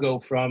logo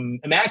from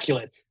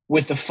Immaculate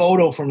with the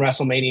photo from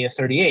WrestleMania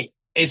 38.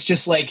 It's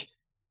just like,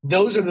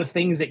 those are the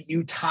things that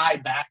you tie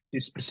back to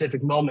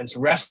specific moments.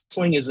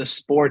 Wrestling is a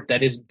sport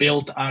that is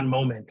built on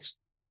moments,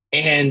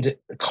 and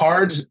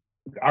cards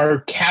are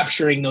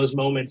capturing those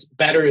moments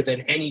better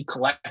than any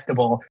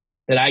collectible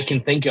that I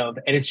can think of.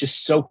 And it's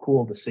just so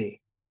cool to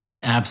see.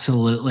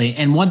 Absolutely.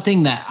 And one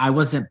thing that I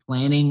wasn't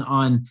planning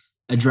on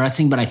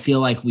addressing, but I feel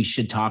like we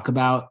should talk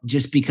about,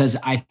 just because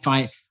I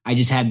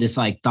just had this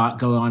like thought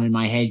go on in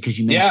my head because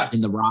you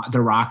mentioned the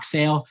Rock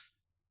sale.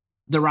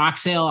 The Rock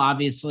sale,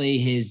 obviously,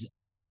 his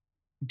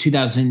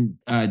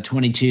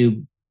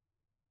 2022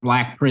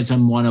 Black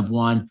Prism 1 of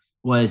 1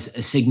 was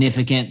a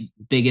significant,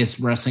 biggest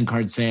wrestling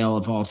card sale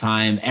of all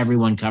time.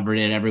 Everyone covered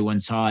it. Everyone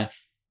saw it.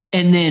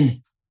 And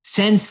then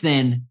since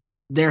then,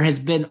 there has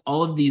been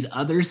all of these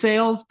other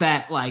sales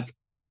that like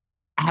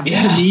have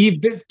to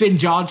me been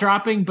jaw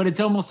dropping, but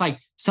it's almost like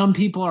some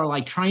people are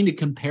like trying to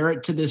compare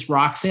it to this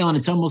Rock sale. And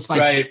it's almost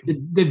like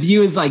the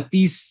view is like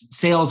these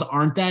sales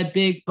aren't that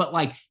big, but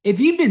like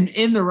if you've been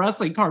in the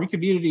wrestling card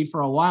community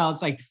for a while,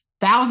 it's like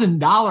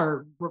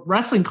 $1,000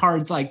 wrestling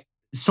cards like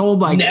sold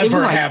like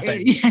never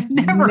happened.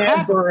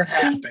 Never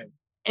happened.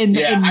 And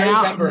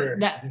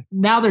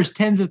now there's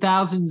tens of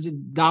thousands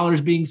of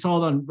dollars being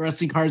sold on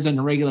wrestling cards on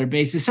a regular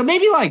basis. So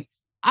maybe like,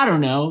 I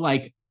don't know,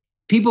 like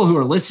people who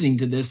are listening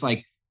to this,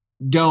 like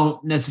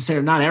don't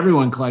necessarily, not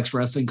everyone collects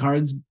wrestling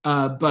cards,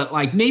 but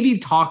like maybe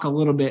talk a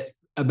little bit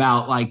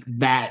about like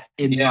that.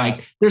 And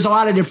like, there's a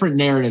lot of different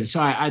narratives. So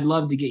I'd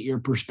love to get your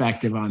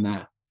perspective on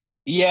that.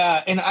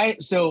 Yeah. And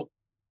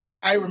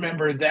I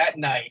remember that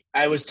night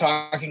I was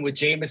talking with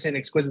Jameson,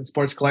 Exquisite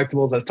Sports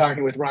Collectibles. I was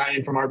talking with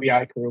Ryan from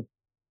RBI Crew.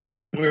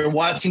 We were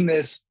watching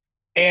this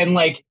And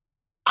like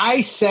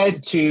I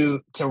said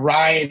to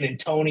Ryan and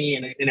Tony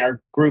in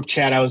our group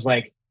chat, I was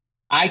like,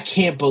 I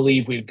can't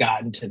believe we've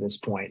gotten to this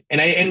point.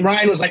 And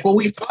Ryan was like, well,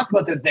 we've talked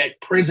about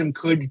that Prism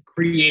could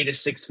create a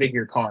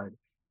 6-figure card.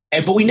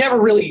 But we never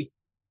really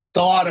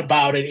thought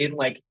about it in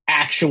like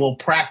actual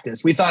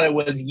practice. We thought it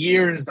was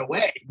years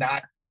away,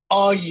 not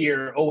a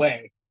year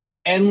away.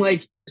 And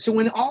like, so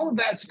when all of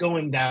that's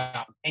going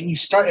down and you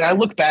start, and I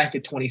look back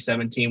at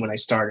 2017 when I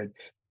started,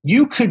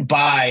 you could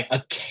buy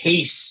a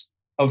case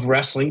of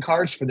wrestling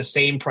cards for the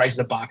same price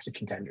as a box of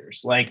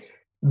Contenders. Like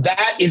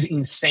that is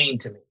insane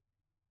to me.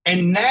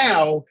 And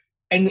now,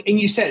 and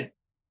you said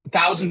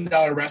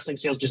 $1,000 wrestling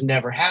sales just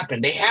never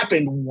happened. They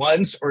happened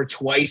once or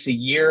twice a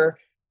year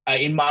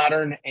in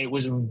modern. It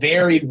was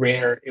very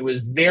rare. It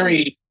was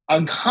very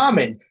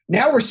uncommon.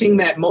 Now we're seeing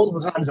that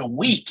multiple times a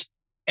week.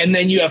 And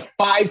then you have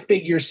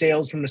 5-figure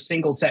sales from a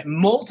single set,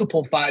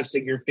 multiple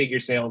 5-figure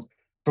sales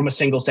from a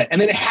single set. And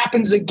then it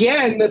happens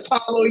again the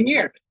following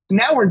year. So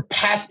now we're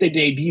past the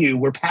debut.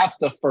 We're past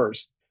the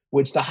first,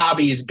 which the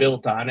hobby is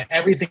built on.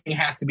 Everything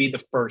has to be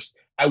the first.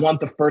 I want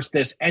the first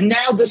this. And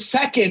now the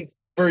second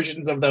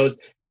versions of those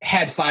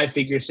had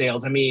 5-figure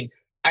sales. I mean,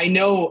 I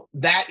know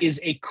that is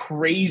a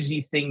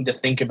crazy thing to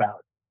think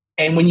about.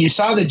 And when you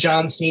saw the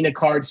John Cena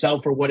card sell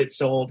for what it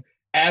sold,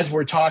 as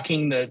we're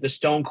talking, the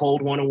Stone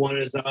Cold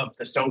 101 is up,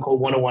 the Stone Cold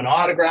 101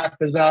 autograph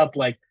is up.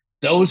 Like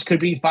those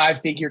could be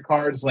 5-figure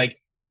cards. Like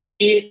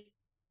it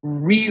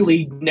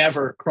really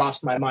never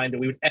crossed my mind that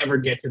we would ever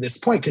get to this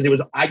point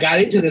because I got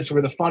into this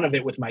for the fun of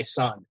it with my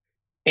son.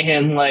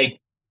 And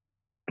like,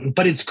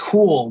 but it's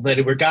cool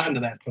that we're gotten to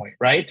that point,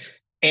 right?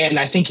 And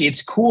I think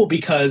it's cool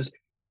because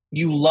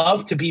you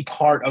love to be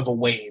part of a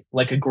wave,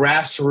 like a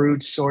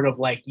grassroots sort of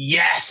like,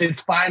 yes, it's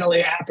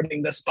finally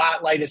happening. The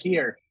spotlight is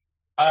here.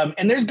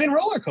 And there's been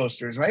roller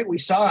coasters, right? We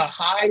saw a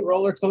high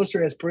roller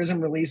coaster as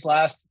Prism released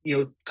last,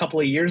 couple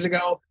of years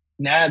ago.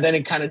 Now, then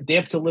it kind of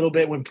dipped a little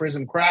bit when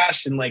Prism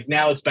crashed. And like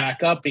now it's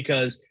back up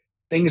because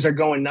things are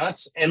going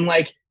nuts. And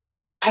like,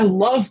 I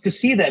love to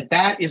see that.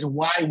 That is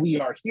why we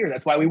are here.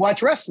 That's why we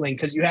watch wrestling,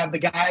 because you have the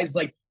guys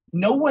like,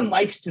 no one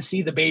likes to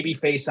see the baby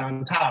face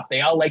on top.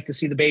 They all like to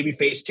see the baby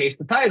face chase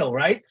the title,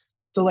 right?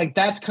 So like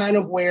that's kind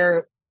of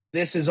where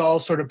this is all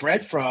sort of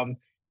bred from.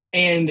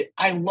 And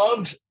I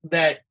love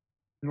that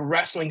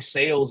wrestling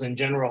sales in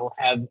general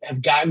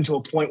have gotten to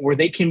a point where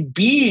they can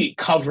be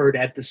covered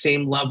at the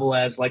same level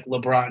as like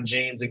LeBron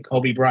James and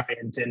Kobe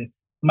Bryant and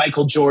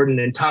Michael Jordan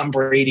and Tom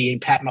Brady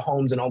and Pat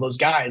Mahomes and all those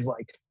guys.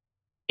 Like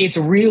it's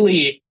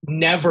really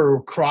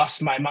never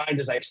crossed my mind,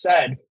 as I've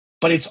said,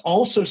 but it's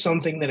also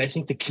something that I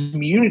think the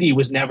community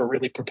was never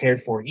really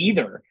prepared for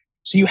either.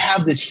 So you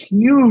have this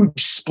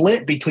huge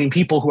split between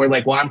people who are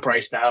like, well, I'm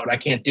priced out. I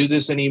can't do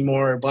this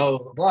anymore, blah,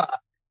 blah, blah.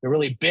 They're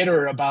really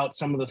bitter about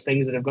some of the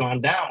things that have gone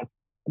down.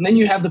 And then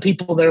you have the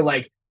people that are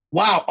like,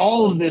 wow,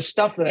 all of this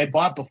stuff that I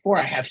bought before,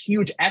 I have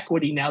huge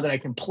equity now that I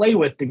can play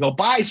with to go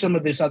buy some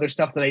of this other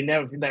stuff that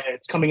that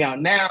it's coming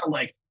out now.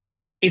 Like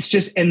it's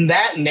just, and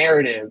that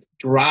narrative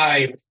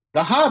drives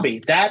the hobby.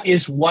 That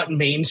is what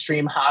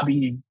mainstream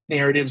hobby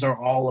narratives are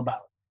all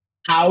about.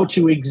 How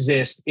to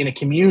exist in a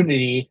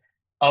community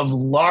of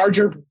large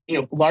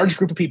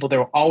group of people. There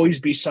will always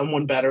be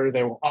someone better.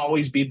 There will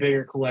always be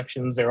bigger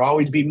collections. There will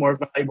always be more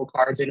valuable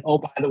cards. And oh,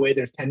 by the way,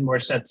 there's 10 more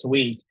sets a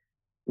week.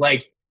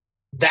 Like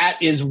that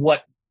is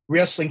what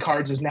wrestling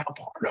cards is now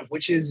part of,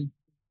 which is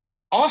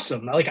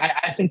awesome. Like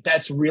I think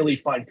that's really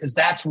fun because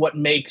that's what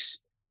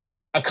makes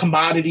a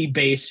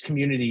commodity-based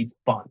community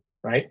fun,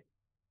 right?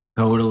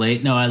 Totally.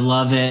 No, I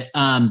love it.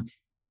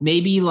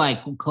 Maybe like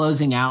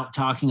closing out,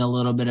 talking a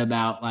little bit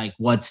about like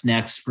what's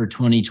next for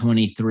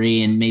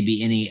 2023 and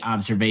maybe any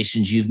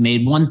observations you've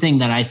made. One thing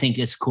that I think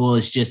is cool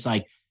is just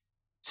like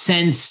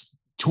since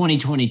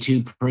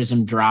 2022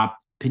 Prism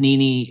dropped,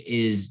 Panini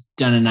is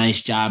done a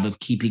nice job of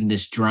keeping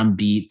this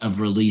drumbeat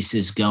of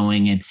releases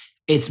going. And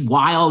it's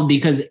wild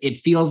because it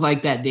feels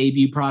like that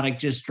debut product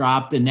just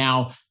dropped. And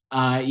now,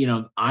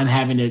 I'm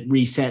having to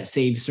reset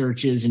save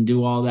searches and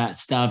do all that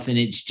stuff. And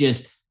it's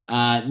just,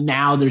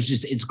 now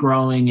it's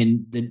growing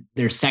and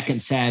there's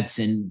second sets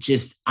and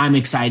just, I'm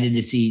excited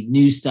to see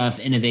new stuff,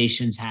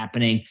 innovations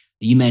happening.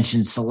 You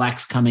mentioned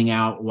selects coming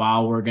out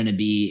while we're going to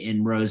be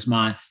in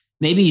Rosemont.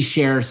 Maybe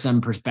share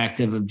some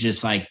perspective of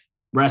just like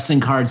wrestling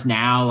cards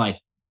now, like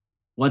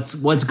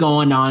what's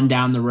going on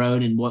down the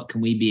road and what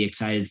can we be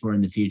excited for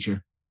in the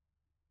future?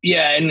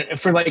 Yeah. And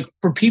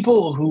for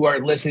people who are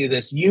listening to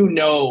this,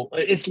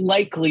 it's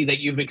likely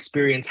that you've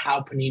experienced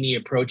how Panini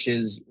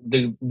approaches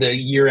the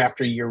year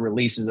after year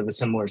releases of a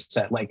similar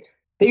set. Like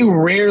they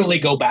rarely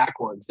go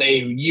backwards.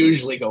 They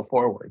usually go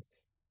forwards.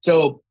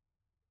 So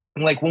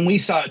like when we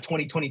saw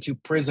 2022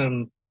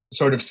 Prism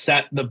sort of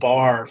set the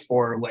bar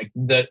for like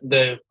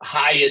the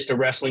highest a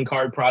wrestling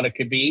card product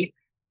could be,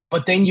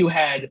 but then you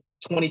had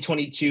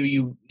 2022,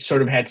 you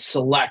sort of had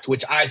Select,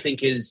 which I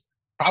think is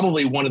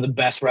probably one of the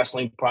best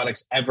wrestling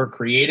products ever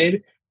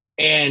created.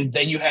 And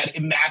then you had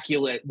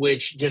Immaculate,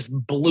 which just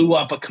blew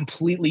up a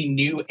completely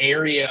new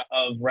area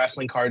of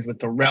wrestling cards with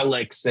the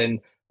relics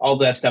and all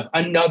that stuff.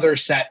 Another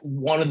set,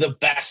 one of the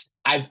best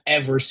I've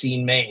ever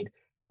seen made.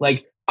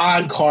 Like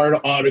on-card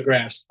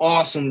autographs,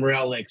 awesome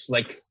relics,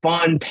 like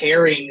fun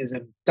pairings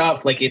and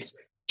stuff. Like it's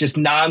just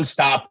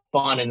nonstop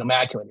fun and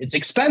immaculate. It's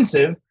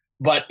expensive,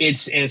 but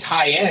it's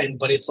high end.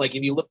 But it's like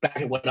if you look back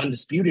at what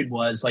Undisputed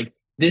was, like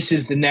this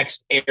is the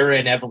next era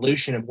and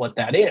evolution of what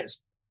that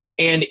is.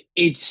 And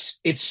it's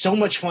so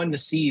much fun to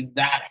see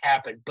that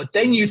happen. But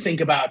then you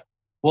think about,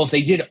 well, if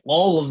they did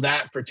all of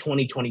that for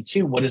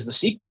 2022, what is the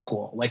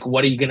sequel? Like,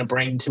 what are you going to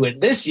bring to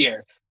it this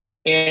year?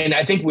 And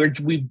I think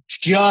we've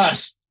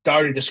just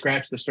started to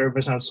scratch the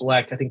surface on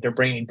Select. I think they're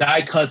bringing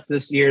die cuts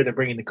this year. They're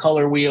bringing the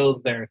color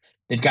wheels.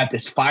 They've got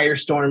this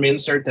Firestorm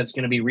insert that's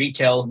going to be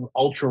retail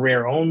ultra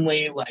rare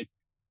only. Like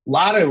a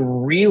lot of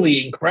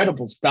really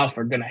incredible stuff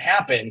are going to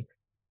happen.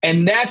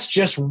 And that's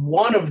just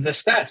one of the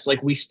sets.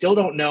 Like we still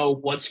don't know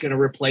what's going to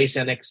replace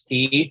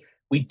NXT.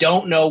 We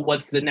don't know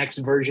what the next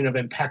version of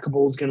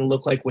Impeccable is going to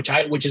look like, which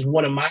is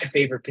one of my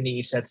favorite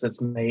Panini sets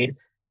that's made.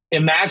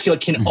 Immaculate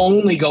can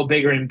only go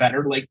bigger and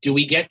better. Like, do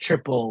we get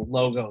triple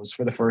logos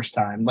for the first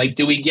time? Like,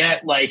 do we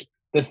get like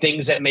the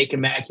things that make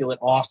Immaculate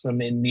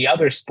awesome in the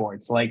other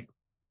sports? Like,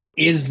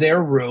 is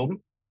there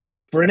room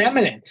for an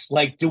Eminence?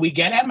 Like, do we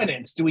get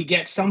Eminence? Do we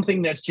get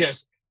something that's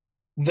just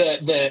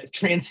the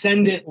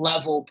transcendent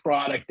level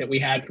product that we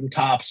had from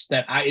Topps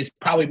that is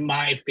probably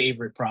my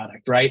favorite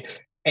product,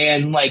 right?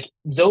 And like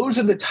those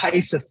are the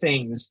types of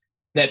things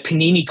that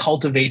Panini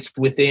cultivates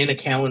within a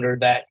calendar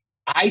that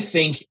I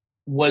think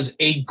was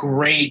a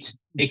great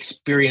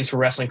experience for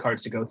wrestling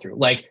cards to go through.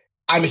 Like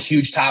I'm a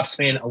huge Topps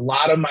fan. A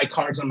lot of my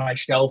cards on my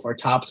shelf are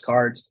Topps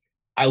cards.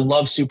 I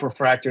love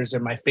Superfractors.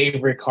 They're my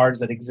favorite cards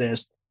that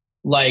exist.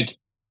 Like,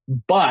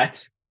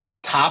 but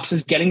Topps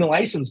is getting the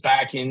license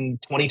back in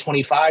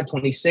 2025,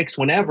 26,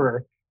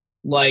 whenever.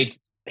 Like,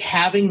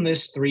 having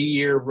this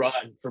 3-year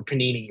run for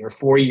Panini or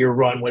 4-year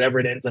run, whatever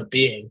it ends up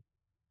being,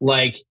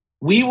 like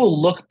we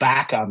will look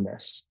back on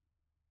this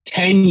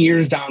 10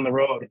 years down the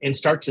road and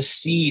start to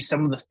see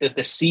some of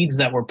the seeds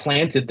that were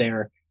planted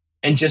there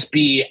and just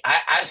be,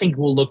 I think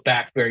we'll look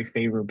back very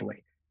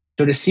favorably.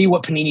 So to see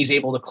what Panini is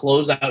able to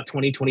close out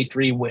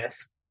 2023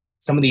 with,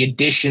 some of the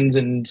additions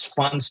and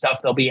fun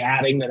stuff they'll be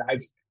adding that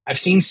I've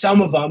seen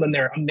some of them and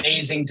they're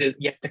amazing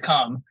yet to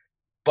come.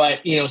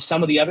 But, you know,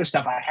 some of the other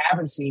stuff I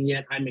haven't seen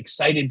yet, I'm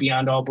excited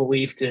beyond all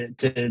belief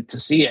to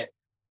see it.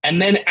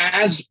 And then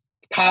as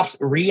Topps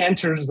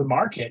re-enters the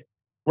market,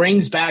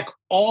 brings back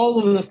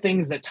all of the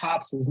things that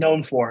Topps is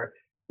known for,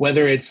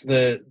 whether it's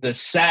the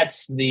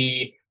sets,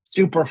 the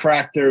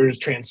Superfractors,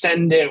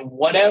 Transcendent,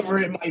 whatever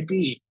it might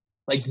be.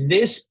 Like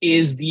this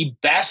is the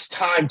best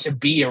time to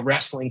be a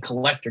wrestling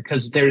collector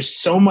because there's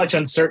so much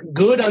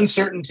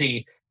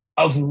uncertainty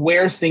of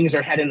where things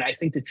are headed. And I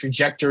think the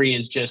trajectory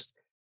is just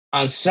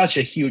on such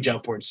a huge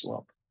upward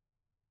slope.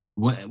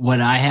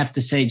 What I have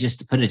to say, just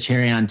to put a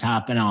cherry on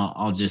top, and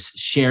I'll just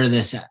share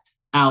this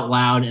out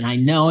loud. And I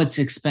know it's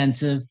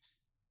expensive,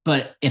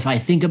 but if I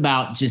think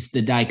about just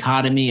the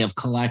dichotomy of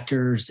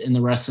collectors in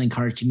the wrestling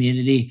card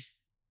community,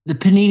 the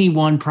Panini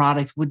One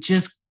product would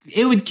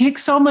kick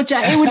so much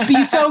out. It would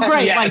be so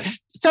great. Yes. Like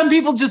some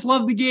people just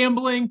love the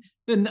gambling,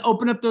 then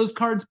open up those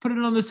cards, put it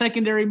on the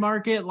secondary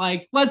market.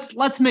 Like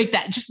let's make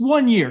that just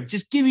 1 year.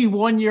 Just give me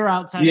 1 year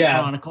outside of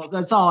Chronicles.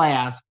 That's all I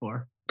ask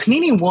for.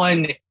 Panini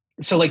One.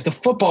 So like the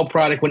football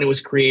product when it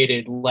was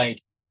created,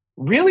 like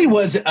really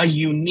was a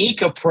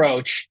unique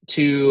approach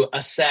to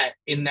a set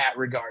in that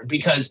regard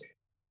because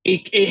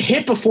it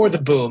hit before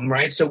the boom,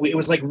 right? So it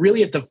was like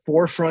really at the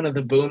forefront of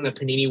the boom, the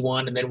Panini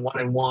One and then 1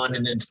 and 1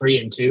 and then 3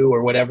 and 2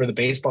 or whatever the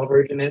baseball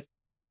version is.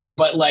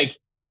 But like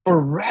for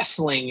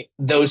wrestling,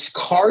 those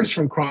cards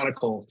from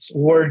Chronicles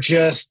were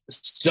just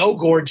so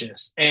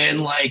gorgeous.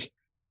 And like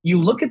you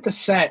look at the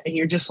set and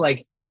you're just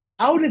like,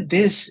 how did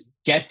this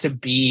get to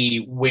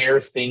be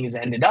where things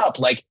ended up?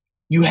 Like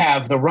you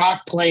have The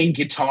Rock playing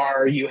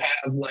guitar, you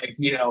have like,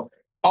 you know,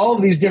 all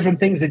of these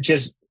different things that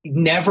just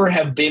never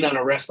have been on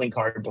a wrestling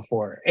card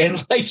before.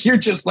 And like, you're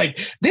just like,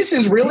 this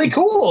is really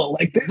cool.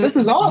 Like this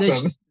is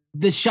awesome.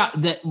 The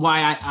shot that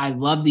why I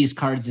love these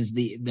cards is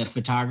the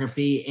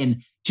photography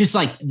and just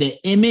like the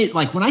image.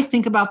 Like when I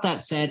think about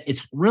that set,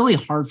 it's really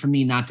hard for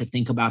me not to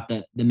think about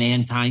the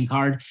Mankind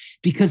card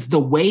because the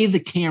way the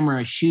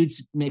camera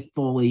shoots Mick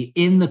Foley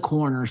in the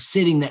corner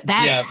sitting there,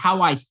 that's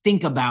how I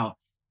think about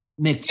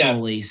Mick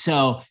Foley.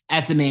 So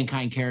as the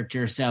Mankind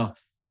character. So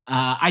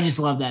I just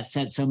love that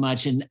set so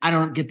much, and I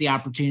don't get the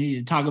opportunity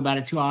to talk about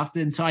it too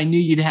often. So I knew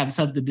you'd have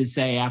something to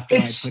say after I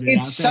put it out there.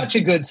 It's such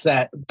a good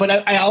set, but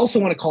I also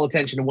want to call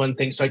attention to one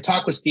thing. So I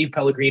talk with Steve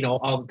Pellegrino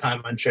all the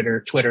time on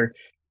Twitter.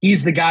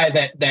 He's the guy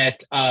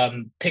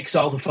that picks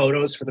all the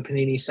photos for the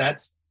Panini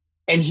sets,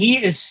 and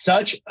he is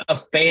such a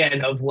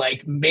fan of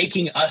like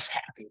making us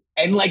happy,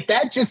 and like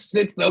that just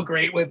sits so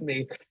great with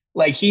me.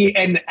 Like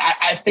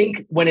I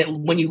think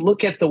when you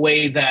look at the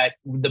way that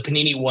the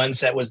Panini One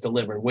set was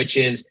delivered, which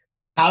is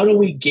how do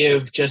we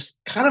give just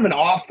kind of an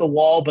off the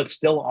wall, but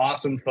still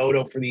awesome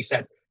photo for these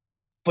sets?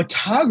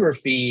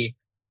 Photography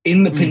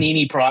in the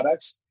Panini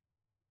products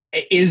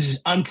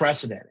is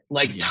unprecedented.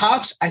 Like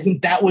Topps, I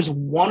think that was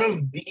one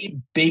of the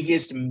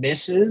biggest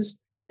misses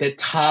that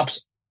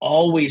Topps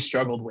always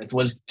struggled with,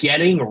 was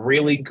getting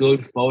really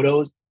good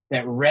photos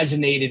that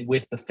resonated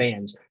with the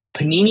fans.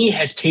 Panini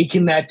has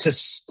taken that to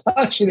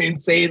such an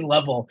insane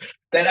level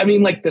that, I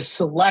mean, like the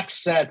select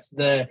sets,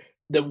 the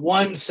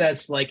one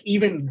sets, like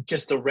even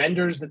just the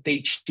renders that they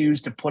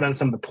choose to put on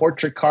some of the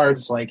portrait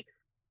cards, like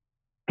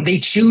they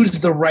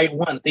choose the right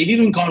one. They've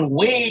even gone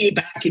way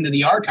back into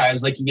the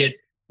archives. Like you get,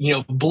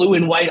 blue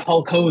and white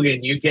Hulk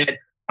Hogan, you get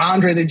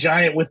Andre the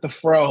Giant with the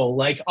fro.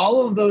 Like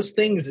all of those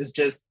things is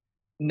just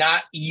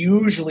not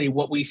usually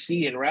what we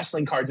see in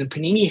wrestling cards. And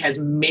Panini has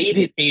made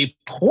it a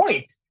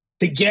point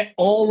to get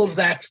all of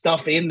that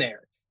stuff in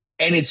there.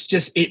 And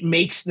it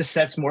makes the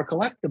sets more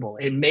collectible.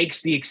 It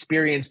makes the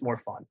experience more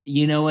fun.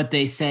 You know what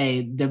they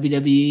say,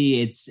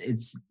 WWE,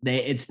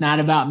 it's not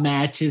about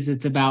matches,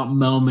 it's about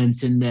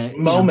moments. And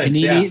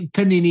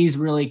Panini's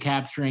really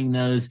capturing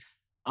those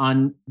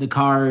on the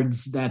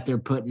cards that they're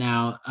putting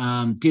out.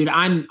 Dude,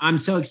 I'm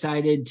so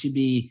excited to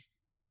be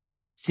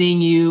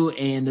seeing you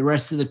and the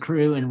rest of the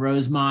crew in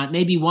Rosemont.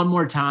 Maybe one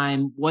more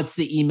time, what's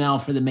the email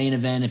for the main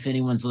event if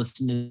anyone's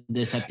listening to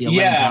this at the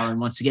 11th hour and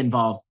wants to get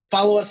involved?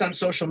 Follow us on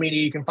social media.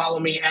 You can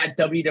follow me at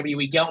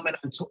WWE Gellman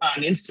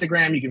on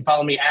Instagram. You can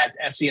follow me at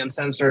SC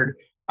Uncensored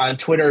on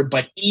Twitter.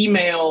 But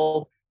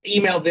email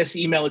this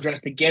email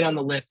address to get on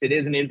the list. It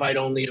is an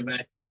invite-only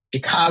event.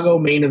 Chicago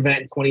Main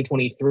Event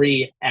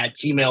 2023 at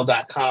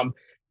gmail.com.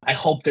 I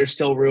hope there's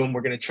still room.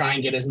 We're going to try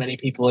and get as many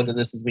people into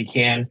this as we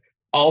can.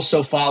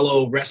 Also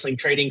follow Wrestling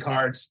Trading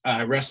Cards,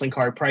 Wrestling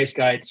Card Price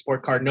Guide,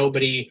 Sport Card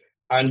Nobody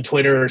on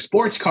Twitter,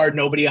 Sports Card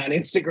Nobody on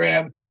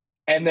Instagram.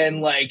 And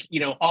then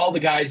all the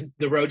guys,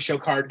 the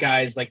Roadshow card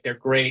guys, like they're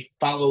great.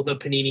 Follow the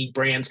Panini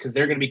brands because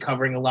they're going to be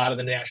covering a lot of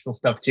the national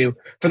stuff too.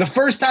 For the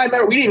first time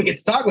ever, we didn't even get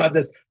to talk about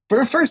this. For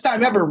the first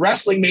time ever,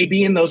 wrestling may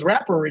be in those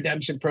rapper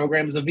redemption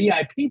programs, the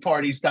VIP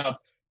party stuff.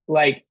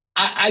 Like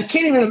I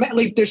can't even imagine.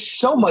 Like there's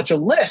so much a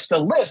list.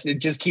 It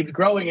just keeps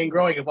growing and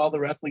growing of all the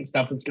wrestling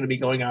stuff that's going to be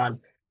going on.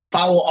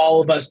 Follow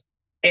all of us.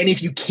 And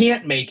if you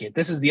can't make it,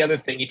 this is the other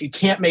thing. If you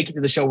can't make it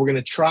to the show, we're going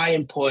to try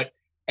and put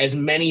as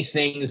many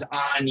things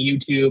on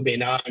YouTube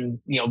and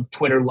on,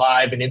 Twitter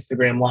Live and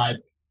Instagram Live.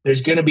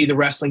 There's going to be the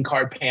wrestling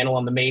card panel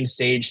on the main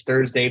stage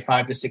Thursday,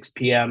 5 to 6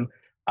 p.m.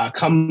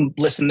 Come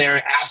listen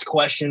there, ask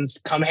questions,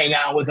 come hang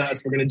out with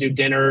us. We're going to do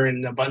dinner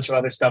and a bunch of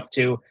other stuff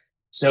too.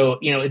 So,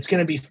 it's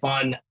going to be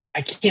fun.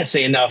 I can't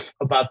say enough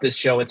about this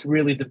show. It's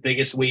really the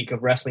biggest week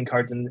of wrestling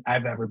cards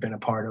I've ever been a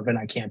part of, and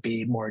I can't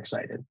be more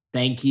excited.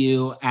 Thank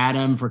you,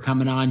 Adam, for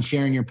coming on,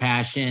 sharing your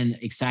passion.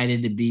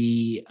 Excited to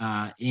be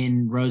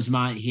in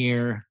Rosemont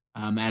here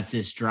as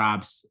this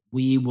drops.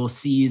 We will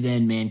see you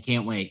then, man.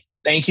 Can't wait.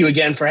 Thank you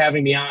again for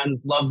having me on.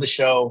 Love the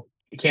show.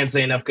 You can't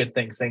say enough good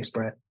things. Thanks,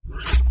 Brett.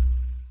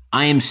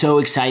 I am so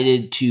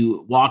excited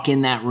to walk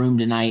in that room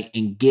tonight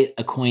and get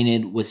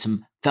acquainted with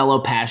some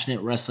fellow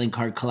passionate wrestling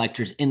card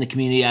collectors in the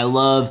community. I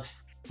love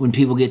when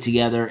people get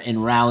together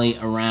and rally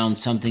around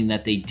something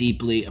that they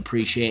deeply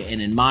appreciate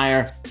and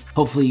admire.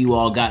 Hopefully you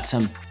all got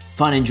some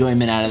fun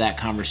enjoyment out of that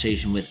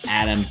conversation with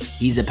Adam.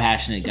 He's a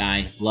passionate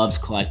guy, loves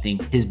collecting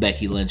his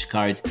Becky Lynch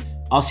cards.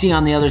 I'll see you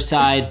on the other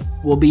side.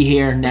 We'll be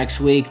here next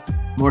week.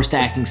 More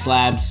Stacking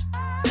Slabs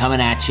coming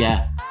at you.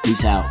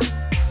 Peace out.